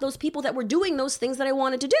seek out those people that were doing those things that I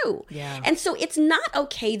wanted to do. Yeah. And so it's not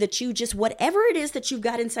okay that you just, whatever it is that you've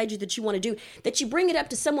got inside you that you want to do, that you bring it up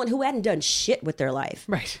to someone who hadn't done shit with their life.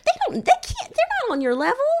 Right. They're not on your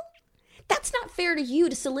level. That's not fair to you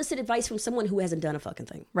to solicit advice from someone who hasn't done a fucking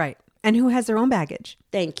thing. Right. And who has their own baggage.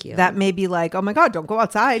 Thank you. That may be like, oh my God, don't go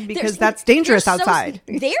outside because that's dangerous outside.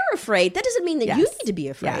 They're afraid. That doesn't mean that you need to be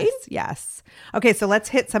afraid. Yes. Okay, so let's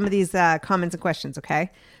hit some of these comments and questions,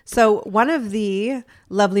 okay? So one of the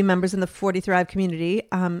lovely members in the 40 Thrive community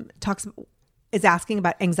is asking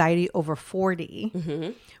about anxiety over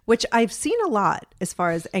 40, which I've seen a lot as far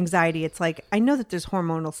as anxiety. It's like, I know that there's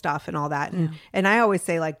hormonal stuff and all that. And I always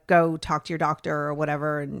say, like, go talk to your doctor or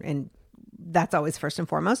whatever. And that's always first and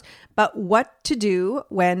foremost. But what to do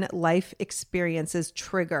when life experiences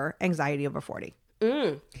trigger anxiety over 40?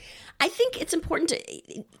 I think it's important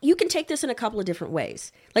you can take this in a couple of different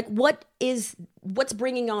ways. Like, what's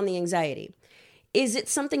bringing on the anxiety? Is it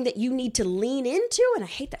something that you need to lean into? And I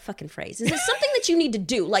hate that fucking phrase. Is it something that you need to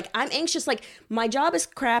do? Like, I'm anxious, like my job is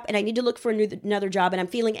crap and I need to look for another job, and I'm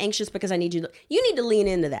feeling anxious because I need you. You need to lean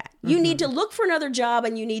into that. You need to look for another job,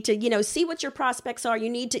 and you need to, see what your prospects are. You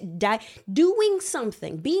need to doing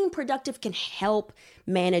something. Being productive can help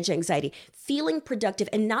manage anxiety. Feeling productive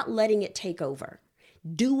and not letting it take over.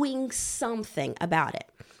 Doing something about it.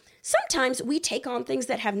 Sometimes we take on things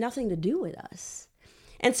that have nothing to do with us.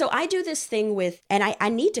 And so I do this thing and I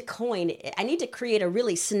need to create a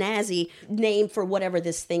really snazzy name for whatever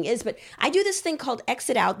this thing is, but I do this thing called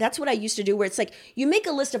Exit Out. That's what I used to do, where it's like you make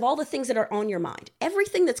a list of all the things that are on your mind,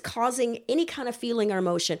 everything that's causing any kind of feeling or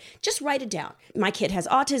emotion, just write it down. My kid has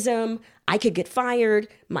autism. I could get fired.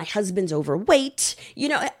 My husband's overweight.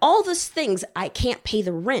 All those things. I can't pay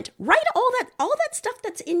the rent. Write all that stuff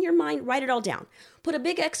that's in your mind, write it all down. Put a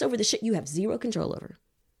big X over the shit you have zero control over.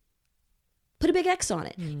 Put a big X on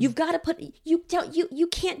it. You've got to you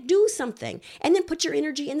can't do something, and then put your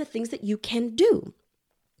energy in the things that you can do.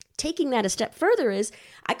 Taking that a step further is,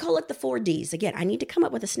 I call it the 4 Ds. Again, I need to come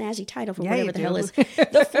up with a snazzy title for whatever the hell is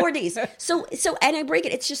the 4 Ds. So, and I break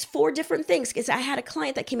it. It's just 4 different things. Because I had a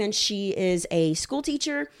client that came in. She is a school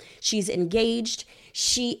teacher. She's engaged.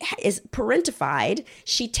 She is parentified.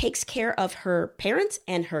 She takes care of her parents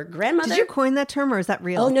and her grandmother. Did you coin that term, or is that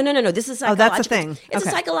real? Oh, no. This is psychological. Oh, that's a thing. It's a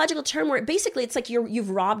psychological term where basically it's like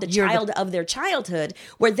you've robbed a child of their childhood,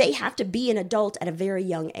 where they have to be an adult at a very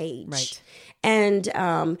young age. Right. And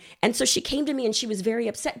so she came to me and she was very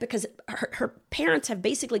upset because her parents have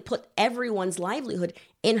basically put everyone's livelihood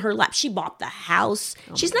in her lap. She bought the house.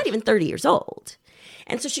 She's not even 30 years old.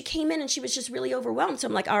 And so she came in and she was just really overwhelmed. So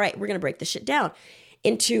I'm like, all right, we're going to break this shit down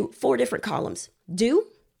into 4 different columns. Do,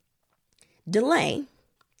 delay,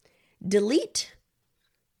 delete,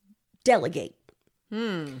 delegate.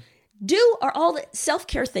 Do are all the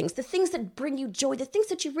self-care things, the things that bring you joy, the things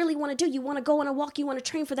that you really want to do. You want to go on a walk, you want to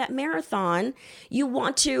train for that marathon, you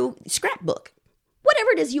want to scrapbook. Whatever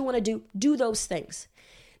it is you want to do those things.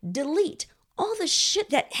 Delete all the shit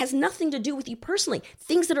that has nothing to do with you personally,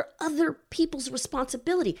 things that are other people's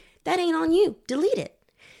responsibility. That ain't on you. Delete it.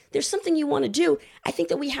 There's something you want to do. I think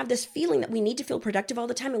that we have this feeling that we need to feel productive all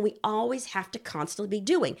the time, and we always have to constantly be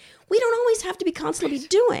doing. We don't always have to be constantly be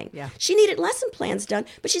doing. Yeah. She needed lesson plans done,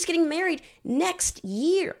 but she's getting married next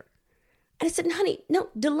year. And I said, honey, no,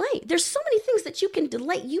 delay. There's so many things that you can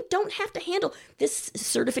delay. You don't have to handle this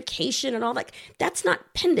certification and all that. That's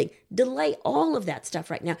not pending. Delay all of that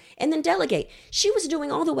stuff right now. And then delegate. She was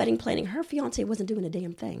doing all the wedding planning. Her fiance wasn't doing a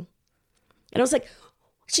damn thing. And I was like,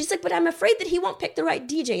 she's like, but I'm afraid that he won't pick the right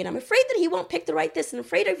DJ. And I'm afraid that he won't pick the right this. And I'm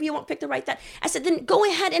afraid he won't pick the right that. I said, then go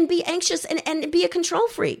ahead and be anxious and be a control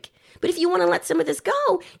freak. But if you want to let some of this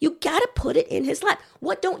go, you got to put it in his lap.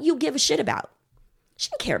 What don't you give a shit about? She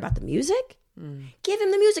didn't care about the music. Give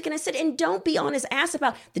him the music. And I said, and don't be on his ass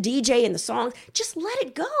about the DJ and the songs. Just let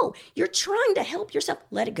it go. You're trying to help yourself.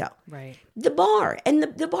 Let it go. Right. The bar and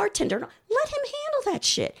the bartender, let him handle that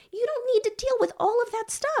shit. You don't need to deal with all of that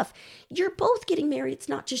stuff. You're both getting married. It's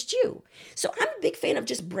not just you. So I'm a big fan of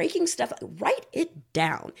just breaking stuff. Write it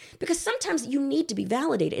down, because sometimes you need to be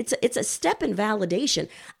validated. It's a step in validation.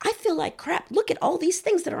 I feel like crap. Look at all these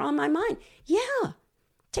things that are on my mind. Yeah.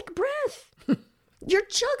 Take a breath. You're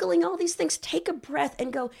juggling all these things. Take a breath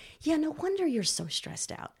and go, yeah, no wonder you're so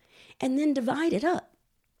stressed out. And then divide it up.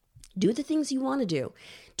 Do the things you want to do.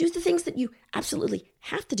 Do the things that you absolutely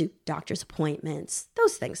have to do. Doctor's appointments,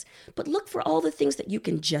 those things. But look for all the things that you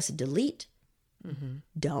can just delete,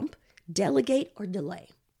 dump, delegate, or delay.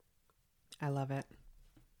 I love it.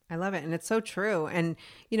 I love it. And it's so true. And,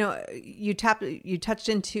 you know, you touched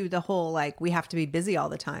into the whole, like, we have to be busy all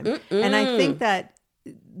the time. And I think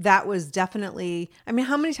that was definitely, I mean,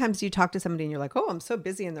 how many times do you talk to somebody and you're like, oh, I'm so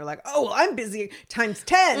busy. And they're like, oh, I'm busy times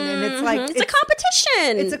 10. And it's like, it's a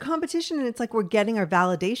competition. It's a competition. And it's like, we're getting our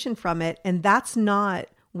validation from it. And that's not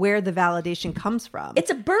where the validation comes from. It's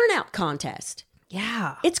a burnout contest.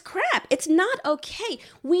 Yeah. It's crap. It's not okay.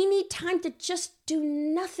 We need time to just do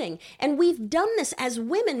nothing. And we've done this as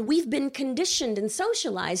women. We've been conditioned and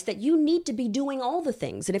socialized that you need to be doing all the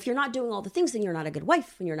things. And if you're not doing all the things, then you're not a good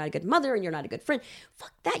wife, and you're not a good mother, and you're not a good friend.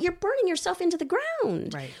 Fuck that. You're burning yourself into the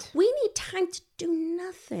ground. Right. We need time to do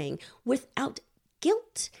nothing without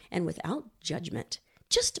guilt and without judgment.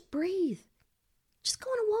 Just breathe. Just go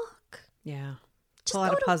on a walk. Yeah. Just Pull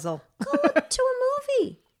out a puzzle. Go to a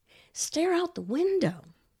movie. Stare out the window.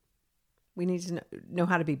 We need to know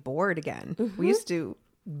how to be bored again. We used to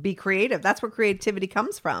be creative. That's where creativity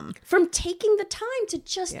comes from. From taking the time to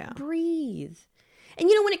just breathe. And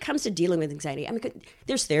you know, when it comes to dealing with anxiety, I mean,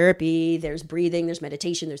 there's therapy, there's breathing, there's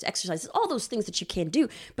meditation, there's exercises, all those things that you can do.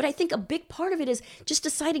 But I think a big part of it is just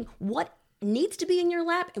deciding what needs to be in your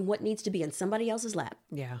lap and what needs to be in somebody else's lap.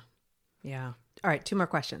 Yeah. Yeah. All right. 2 more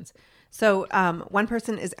questions. So one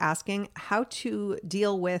person is asking how to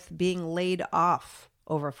deal with being laid off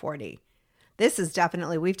over 40. This is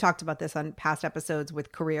definitely, we've talked about this on past episodes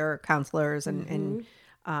with career counselors and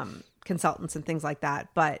consultants and things like that.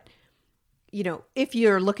 But, you know, if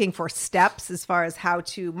you're looking for steps as far as how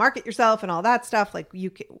to market yourself and all that stuff, like you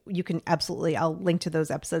can absolutely, I'll link to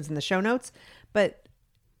those episodes in the show notes. But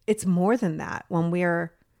it's more than that. When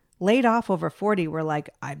we're laid off over 40, we're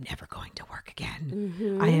like, I'm never going to work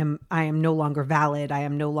again. I am no longer valid. I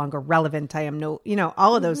am no longer relevant. I am no, you know,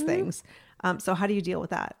 all of those things. So how do you deal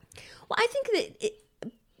with that? Well, I think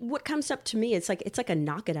that what comes up to me, it's like a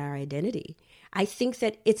knock at our identity. I think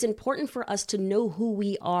that it's important for us to know who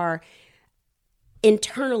we are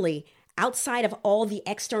internally, outside of all the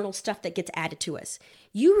external stuff that gets added to us.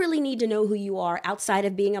 You really need to know who you are outside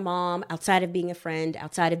of being a mom, outside of being a friend,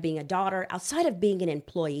 outside of being a daughter, outside of being an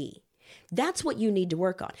employee. That's what you need to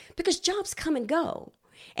work on, because jobs come and go.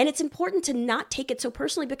 And it's important to not take it so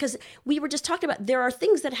personally, because we were just talking about there are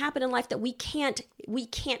things that happen in life that we can't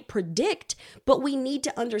predict, but we need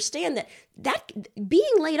to understand that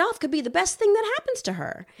being laid off could be the best thing that happens to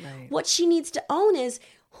her. Right. What she needs to own is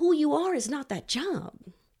who you are is not that job.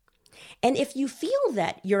 And if you feel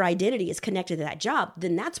that your identity is connected to that job,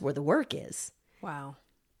 then that's where the work is. Wow.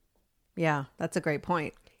 Yeah, that's a great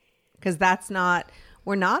point. Because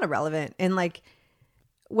we're not irrelevant. And like,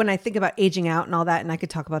 when I think about aging out and all that, and I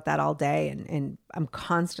could talk about that all day, and I'm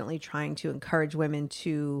constantly trying to encourage women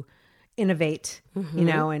to innovate, you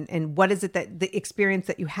know, and what is it that the experience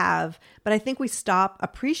that you have. But I think we stop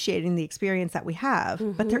appreciating the experience that we have.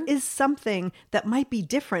 But there is something that might be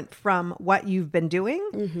different from what you've been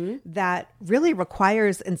doing that really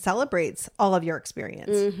requires and celebrates all of your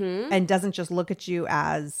experience and doesn't just look at you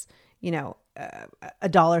as, you know, a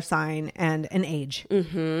dollar sign and an age.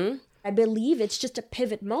 I believe it's just a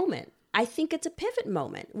pivot moment. I think it's a pivot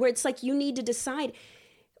moment where it's like you need to decide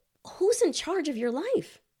who's in charge of your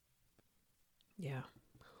life. Yeah.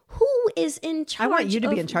 Who is in charge? I want you to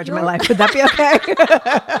be in charge of my life. Would that be okay?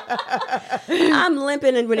 I'm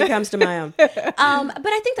limping when it comes to my own. But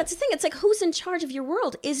I think that's the thing. It's like, who's in charge of your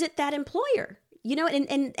world? Is it that employer? You know,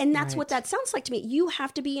 and that's what that sounds like to me. You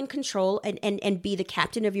have to be in control and be the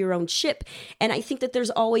captain of your own ship. And I think that there's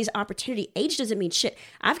always opportunity. Age doesn't mean shit.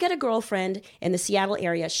 I've got a girlfriend in the Seattle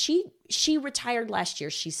area. She retired last year.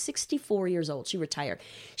 She's 64 years old. She retired.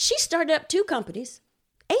 She started up 2 companies.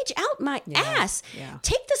 Age out my ass. Yeah.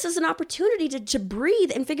 Take this as an opportunity to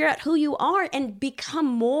breathe and figure out who you are and become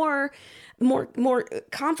more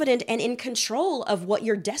confident and in control of what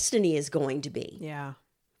your destiny is going to be. Yeah.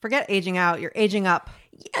 Forget aging out. You're aging up.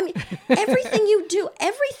 I mean, everything you do,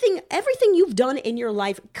 everything you've done in your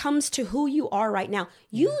life comes to who you are right now.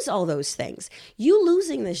 Use all those things. You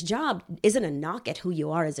losing this job isn't a knock at who you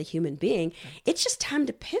are as a human being. It's just time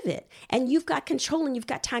to pivot. And you've got control and you've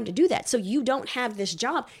got time to do that. So you don't have this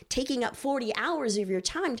job taking up 40 hours of your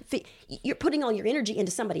time. You're putting all your energy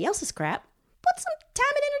into somebody else's crap. Put some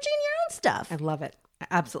time and energy in your own stuff. I love it. I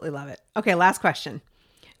absolutely love it. Okay, last question.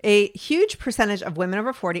 A huge percentage of women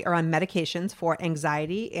over 40 are on medications for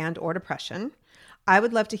anxiety and or depression. I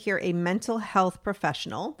would love to hear a mental health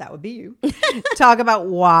professional, that would be you, talk about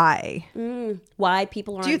why. Why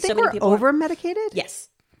people are. Do you think we're over-medicated? Yes,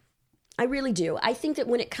 I really do. I think that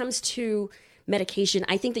when it comes to medication,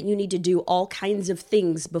 I think that you need to do all kinds of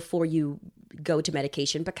things before you go to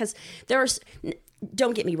medication because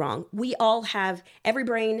don't get me wrong. We all have, every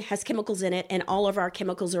brain has chemicals in it and all of our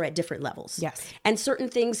chemicals are at different levels. Yes. And certain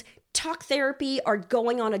things, talk therapy or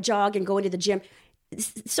going on a jog and going to the gym,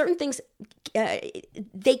 certain things,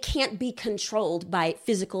 they can't be controlled by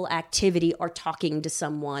physical activity or talking to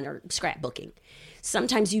someone or scrapbooking.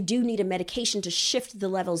 Sometimes you do need a medication to shift the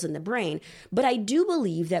levels in the brain. But I do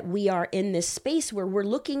believe that we are in this space where we're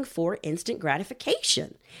looking for instant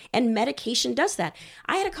gratification. And medication does that.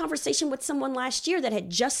 I had a conversation with someone last year that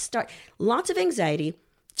had just started, lots of anxiety,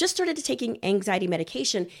 just started taking anxiety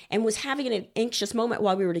medication and was having an anxious moment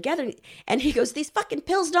while we were together. And he goes, these fucking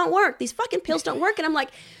pills don't work. These fucking pills don't work. And I'm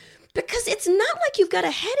like, because it's not like you've got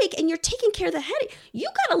a headache and you're taking care of the headache. You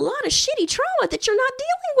got a lot of shitty trauma that you're not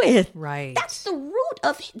dealing with. Right. That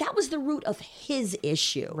was the root of his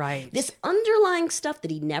issue. Right. This underlying stuff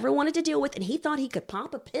that he never wanted to deal with, and he thought he could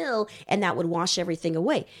pop a pill and that would wash everything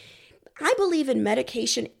away. I believe in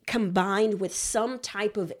medication combined with some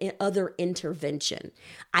type of other intervention.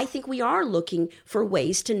 I think we are looking for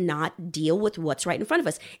ways to not deal with what's right in front of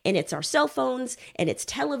us. And it's our cell phones and it's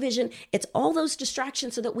television. It's all those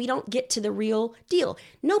distractions so that we don't get to the real deal.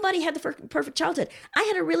 Nobody had the perfect childhood. I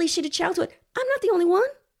had a really shitty childhood. I'm not the only one.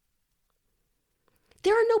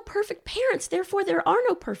 There are no perfect parents. Therefore, there are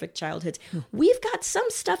no perfect childhoods. We've got some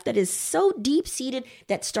stuff that is so deep-seated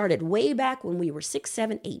that started way back when we were 6,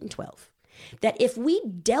 7, 8, and 12. That if we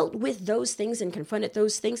dealt with those things and confronted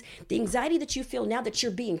those things, the anxiety that you feel now that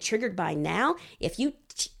you're being triggered by now, if you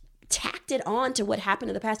tacked it on to what happened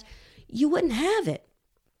in the past, you wouldn't have it.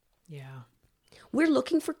 Yeah. We're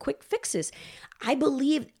looking for quick fixes. I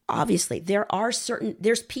believe, obviously, there's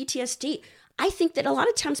PTSD. I think that a lot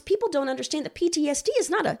of times people don't understand that PTSD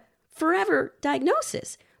is not a forever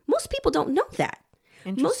diagnosis. Most people don't know that.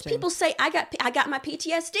 Most people say, I got my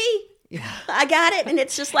PTSD. Yeah. I got it. And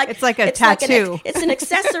it's just like, it's like a tattoo. It's an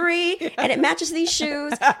accessory and it matches these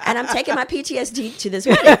shoes. And I'm taking my PTSD to this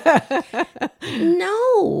wedding.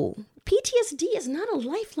 No, PTSD is not a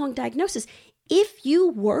lifelong diagnosis. If you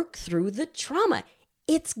work through the trauma,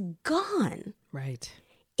 it's gone. Right.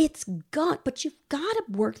 It's gone, but you've got to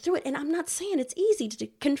work through it. And I'm not saying it's easy to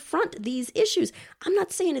confront these issues. I'm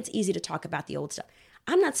not saying it's easy to talk about the old stuff.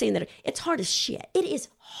 I'm not saying that it's hard as shit. It is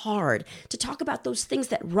hard to talk about those things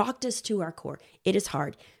that rocked us to our core. It is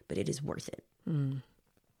hard, but it is worth it. Mm.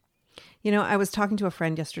 You know, I was talking to a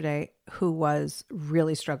friend yesterday who was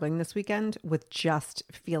really struggling this weekend with just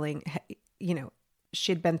feeling, you know,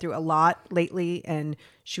 she'd been through a lot lately and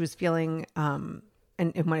she was feeling, and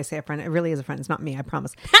when I say a friend, it really is a friend. It's not me, I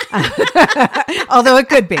promise. Although it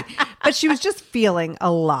could be. But she was just feeling a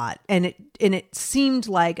lot. And it seemed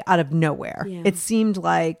like out of nowhere. Yeah. It seemed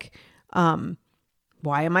like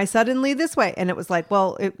why am I suddenly this way? And it was like,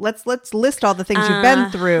 well, let's list all the things you've been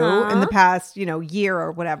through in the past, year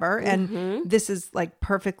or whatever. And this is like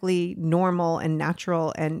perfectly normal and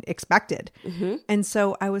natural and expected. And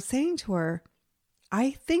so I was saying to her,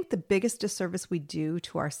 I think the biggest disservice we do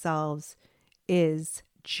to ourselves is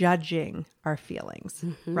judging our feelings,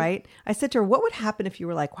 right? I said to her, what would happen if you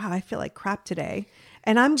were like, wow, I feel like crap today.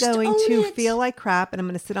 And I'm going to feel like crap, and I'm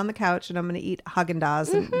going to sit on the couch and I'm going to eat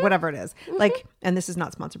Haagen-Dazs and whatever it is. Like, and this is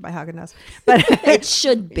not sponsored by Haagen-Dazs, but it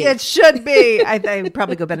should be. It should be. I would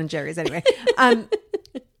probably go Ben and Jerry's anyway.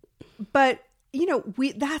 But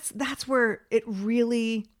that's where it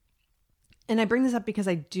really. And I bring this up because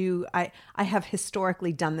I have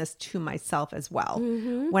historically done this to myself as well.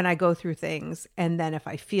 When I go through things, and then if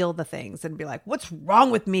I feel the things and be like, what's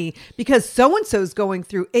wrong with me? Because so-and-so's going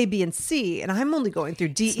through A, B, and C, and I'm only going through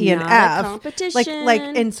D, E, and F. Competition.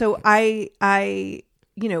 And so I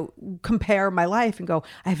compare my life and go,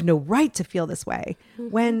 I have no right to feel this way,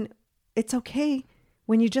 when it's okay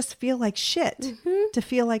when you just feel like shit, to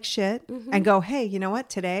feel like shit and go, hey, you know what?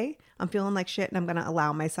 Today I'm feeling like shit and I'm going to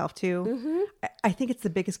allow myself to. I think it's the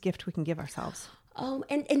biggest gift we can give ourselves.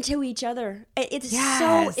 And to each other. It's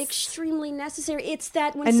so extremely necessary. It's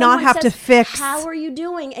that when and someone not have says, to fix. how are you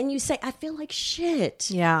doing? And you say, I feel like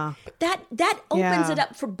shit. Yeah. That opens it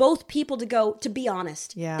up for both people to go, to be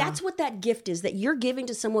honest. Yeah. That's what that gift is that you're giving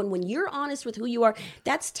to someone. When you're honest with who you are,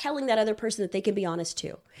 that's telling that other person that they can be honest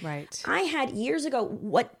too. Right. I had years ago,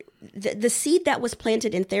 what the seed that was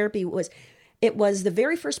planted in therapy was, it was the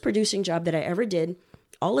very first producing job that I ever did.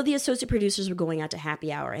 All of the associate producers were going out to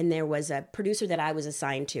happy hour, and there was a producer that I was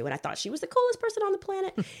assigned to, and I thought she was the coolest person on the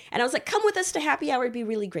planet. And I was like, come with us to happy hour. It'd be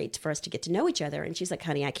really great for us to get to know each other. And she's like,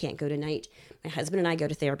 honey, I can't go tonight. My husband and I go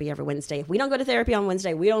to therapy every Wednesday. If we don't go to therapy on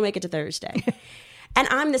Wednesday, we don't make it to Thursday. And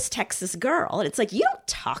I'm this Texas girl, and it's like, you don't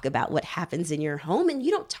talk about what happens in your home, and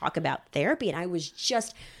you don't talk about therapy. And I was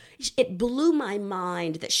just... it blew my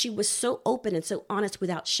mind that she was so open and so honest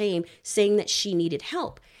without shame, saying that she needed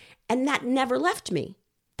help. And that never left me.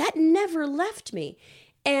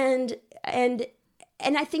 And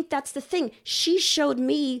I think that's the thing. She showed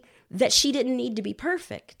me that she didn't need to be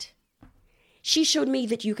perfect. She showed me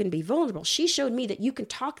that you can be vulnerable. She showed me that you can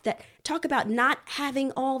talk about not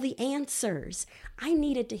having all the answers. I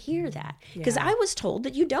needed to hear that because I was told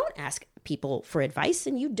that you don't ask people for advice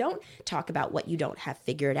and you don't talk about what you don't have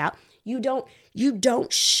figured out. You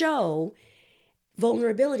don't show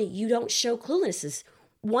vulnerability. You don't show cluelessness.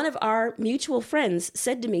 One of our mutual friends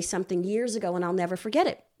said to me something years ago, and I'll never forget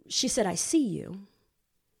it. She said, I see you.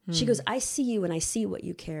 She goes, I see you and I see what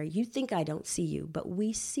you carry. You think I don't see you, but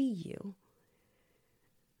we see you.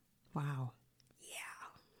 Wow.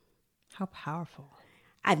 Yeah. How powerful.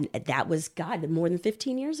 That was, God, more than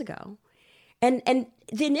 15 years ago. And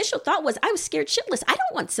the initial thought was, I was scared shitless. I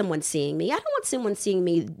don't want someone seeing me. I don't want someone seeing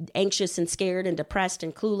me anxious and scared and depressed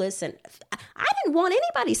and clueless. And I didn't want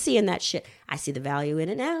anybody seeing that shit. I see the value in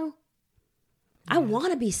it now. I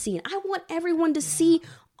want to be seen. I want everyone to see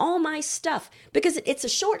all my stuff because it's a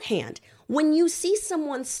shorthand. When you see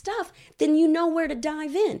someone's stuff, then you know where to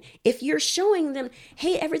dive in. If you're showing them,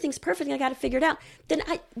 hey, everything's perfect, I got to figure it out,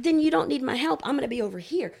 then you don't need my help. I'm going to be over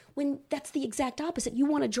here. When that's the exact opposite. You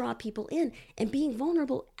want to draw people in, and being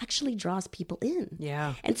vulnerable actually draws people in.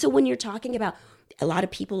 Yeah. And so when you're talking about a lot of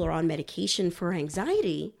people are on medication for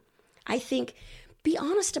anxiety, I think be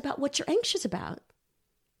honest about what you're anxious about.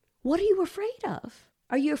 What are you afraid of?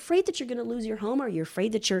 Are you afraid that you're going to lose your home? Are you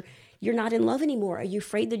afraid that you're not in love anymore? Are you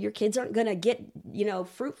afraid that your kids aren't going to get,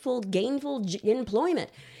 fruitful, gainful employment?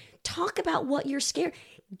 Talk about what you're scared.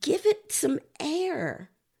 Give it some air.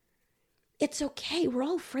 It's okay. We're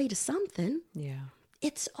all afraid of something. Yeah.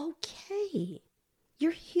 It's okay.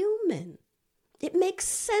 You're human. It makes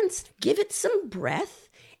sense. Give it some breath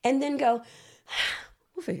and then go,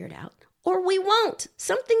 we'll figure it out. Or we won't.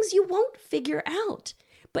 Some things you won't figure out.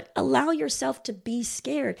 But allow yourself to be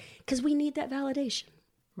scared because we need that validation.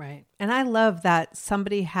 Right. And I love that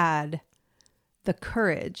somebody had the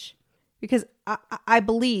courage because I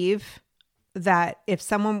believe that if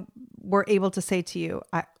someone were able to say to you,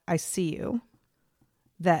 I see you,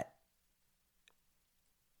 that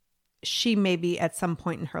she maybe at some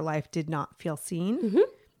point in her life did not feel seen.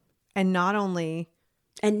 And not only...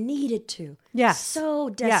 and needed to. Yes. So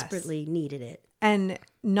desperately needed it. And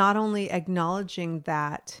not only acknowledging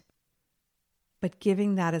that, but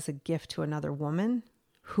giving that as a gift to another woman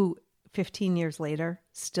who 15 years later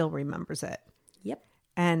still remembers it. Yep.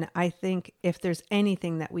 And I think if there's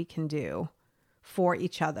anything that we can do for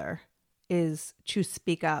each other is to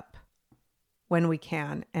speak up when we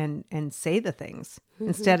can and say the things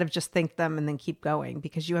instead of just think them and then keep going,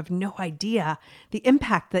 because you have no idea the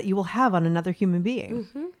impact that you will have on another human being.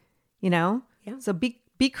 You know? Yeah. So be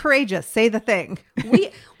courageous. Say the thing.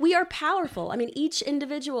 we are powerful. I mean, each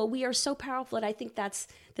individual, we are so powerful. And I think that's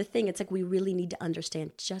the thing. It's like we really need to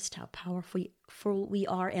understand just how powerful we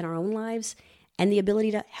are in our own lives and the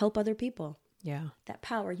ability to help other people. Yeah. That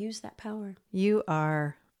power. Use that power. You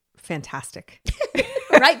are fantastic.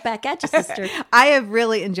 Right back at you, sister. I have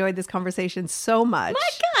really enjoyed this conversation so much. My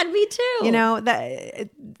God, me too. You know,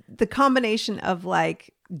 the combination of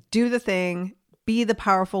like, do the thing, be the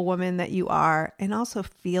powerful woman that you are, and also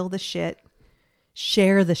feel the shit,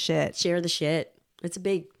 share the shit. Share the shit. It's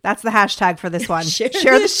big. That's the hashtag for this one. Share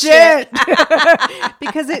the shit.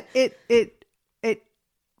 Because it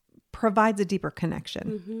provides a deeper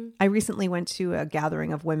connection. I recently went to a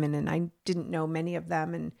gathering of women and I didn't know many of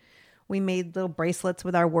them, and we made little bracelets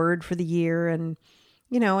with our word for the year. And,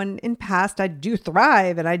 you know, and in past I do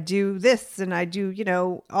thrive and I do this and I do, you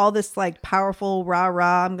know, all this like powerful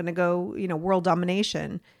rah, I'm going to go, you know, world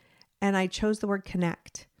domination. And I chose the word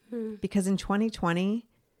connect because in 2020,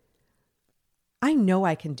 I know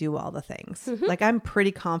I can do all the things. Like I'm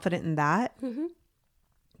pretty confident in that.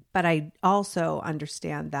 But I also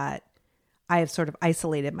understand that I have sort of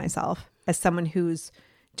isolated myself as someone who's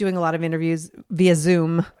doing a lot of interviews via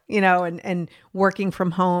Zoom, you know, and working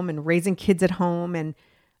from home and raising kids at home. And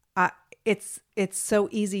it's so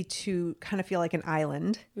easy to kind of feel like an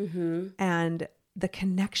island. And the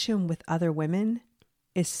connection with other women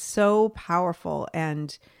is so powerful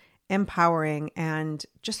and empowering and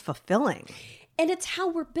just fulfilling. And it's how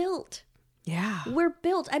we're built. Yeah. We're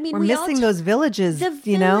built. I mean, we're missing those villages,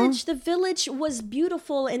 you know? The village was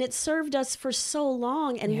beautiful and it served us for so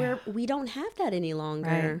long, and we don't have that any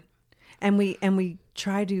longer. Right. And we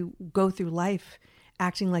try to go through life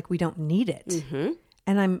acting like we don't need it.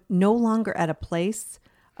 And I'm no longer at a place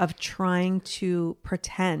of trying to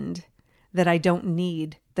pretend that I don't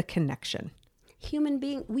need the connection. Human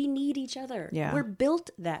being, we need each other. Yeah. We're built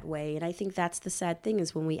that way. And I think that's the sad thing,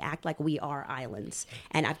 is when we act like we are islands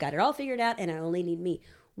and I've got it all figured out and I only need me.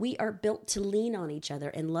 We are built to lean on each other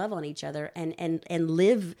and love on each other and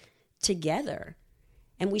live together.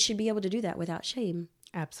 And we should be able to do that without shame.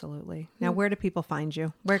 Absolutely. Now, where do people find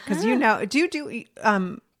you? Where, because you know,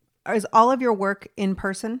 is all of your work in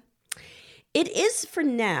person? It is for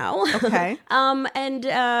now. Okay. I've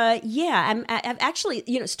actually,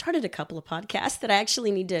 started a couple of podcasts that I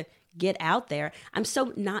actually need to get out there. I'm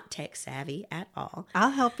so not tech savvy at all.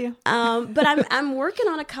 I'll help you. But I'm working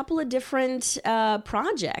on a couple of different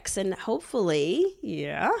projects, and hopefully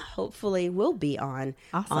we'll be on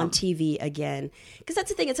TV again. Because that's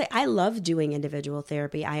the thing. It's like, I love doing individual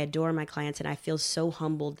therapy. I adore my clients, and I feel so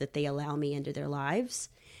humbled that they allow me into their lives.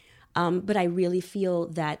 But I really feel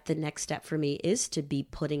that the next step for me is to be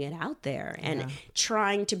putting it out there and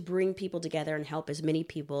trying to bring people together and help as many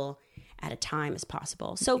people at a time as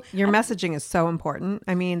possible. So your messaging is so important.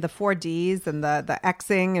 I mean, the 4Ds and the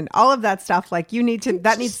Xing and all of that stuff, like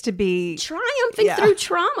needs to be triumphing through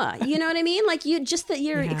trauma. You know what I mean? Like your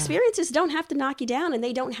experiences don't have to knock you down, and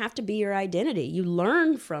they don't have to be your identity. You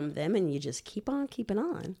learn from them and you just keep on keeping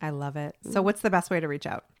on. I love it. So what's the best way to reach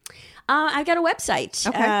out? I've got a website,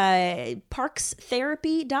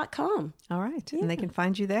 parkstherapy.com. All right. And they can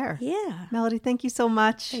find you there. Yeah. Melody, thank you so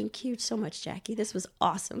much. Thank you so much, Jackie. This was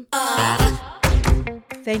awesome.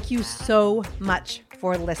 Thank you so much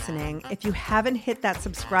for listening. If you haven't hit that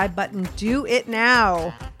subscribe button, do it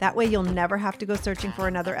now. That way you'll never have to go searching for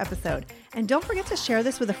another episode. And don't forget to share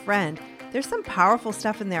this with a friend. There's some powerful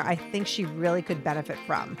stuff in there I think she really could benefit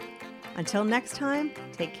from. Until next time,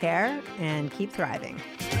 take care and keep thriving.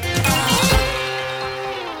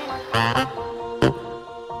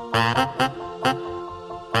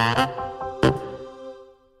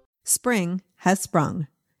 Spring has sprung,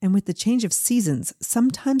 and with the change of seasons,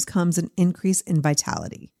 sometimes comes an increase in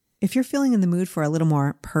vitality. If you're feeling in the mood for a little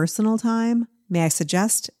more personal time, may I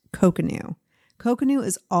suggest Coconut. Coconut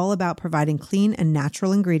is all about providing clean and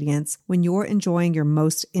natural ingredients when you're enjoying your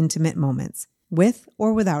most intimate moments, with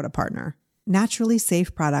or without a partner. Naturally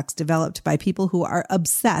safe products developed by people who are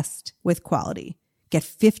obsessed with quality. Get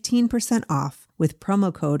 15% off with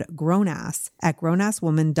promo code GROWNASS at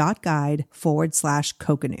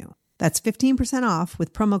grownasswoman.guide/Coconut. That's 15% off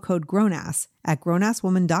with promo code GROWNASS at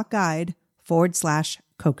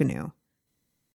grownasswoman.guide/Coconut.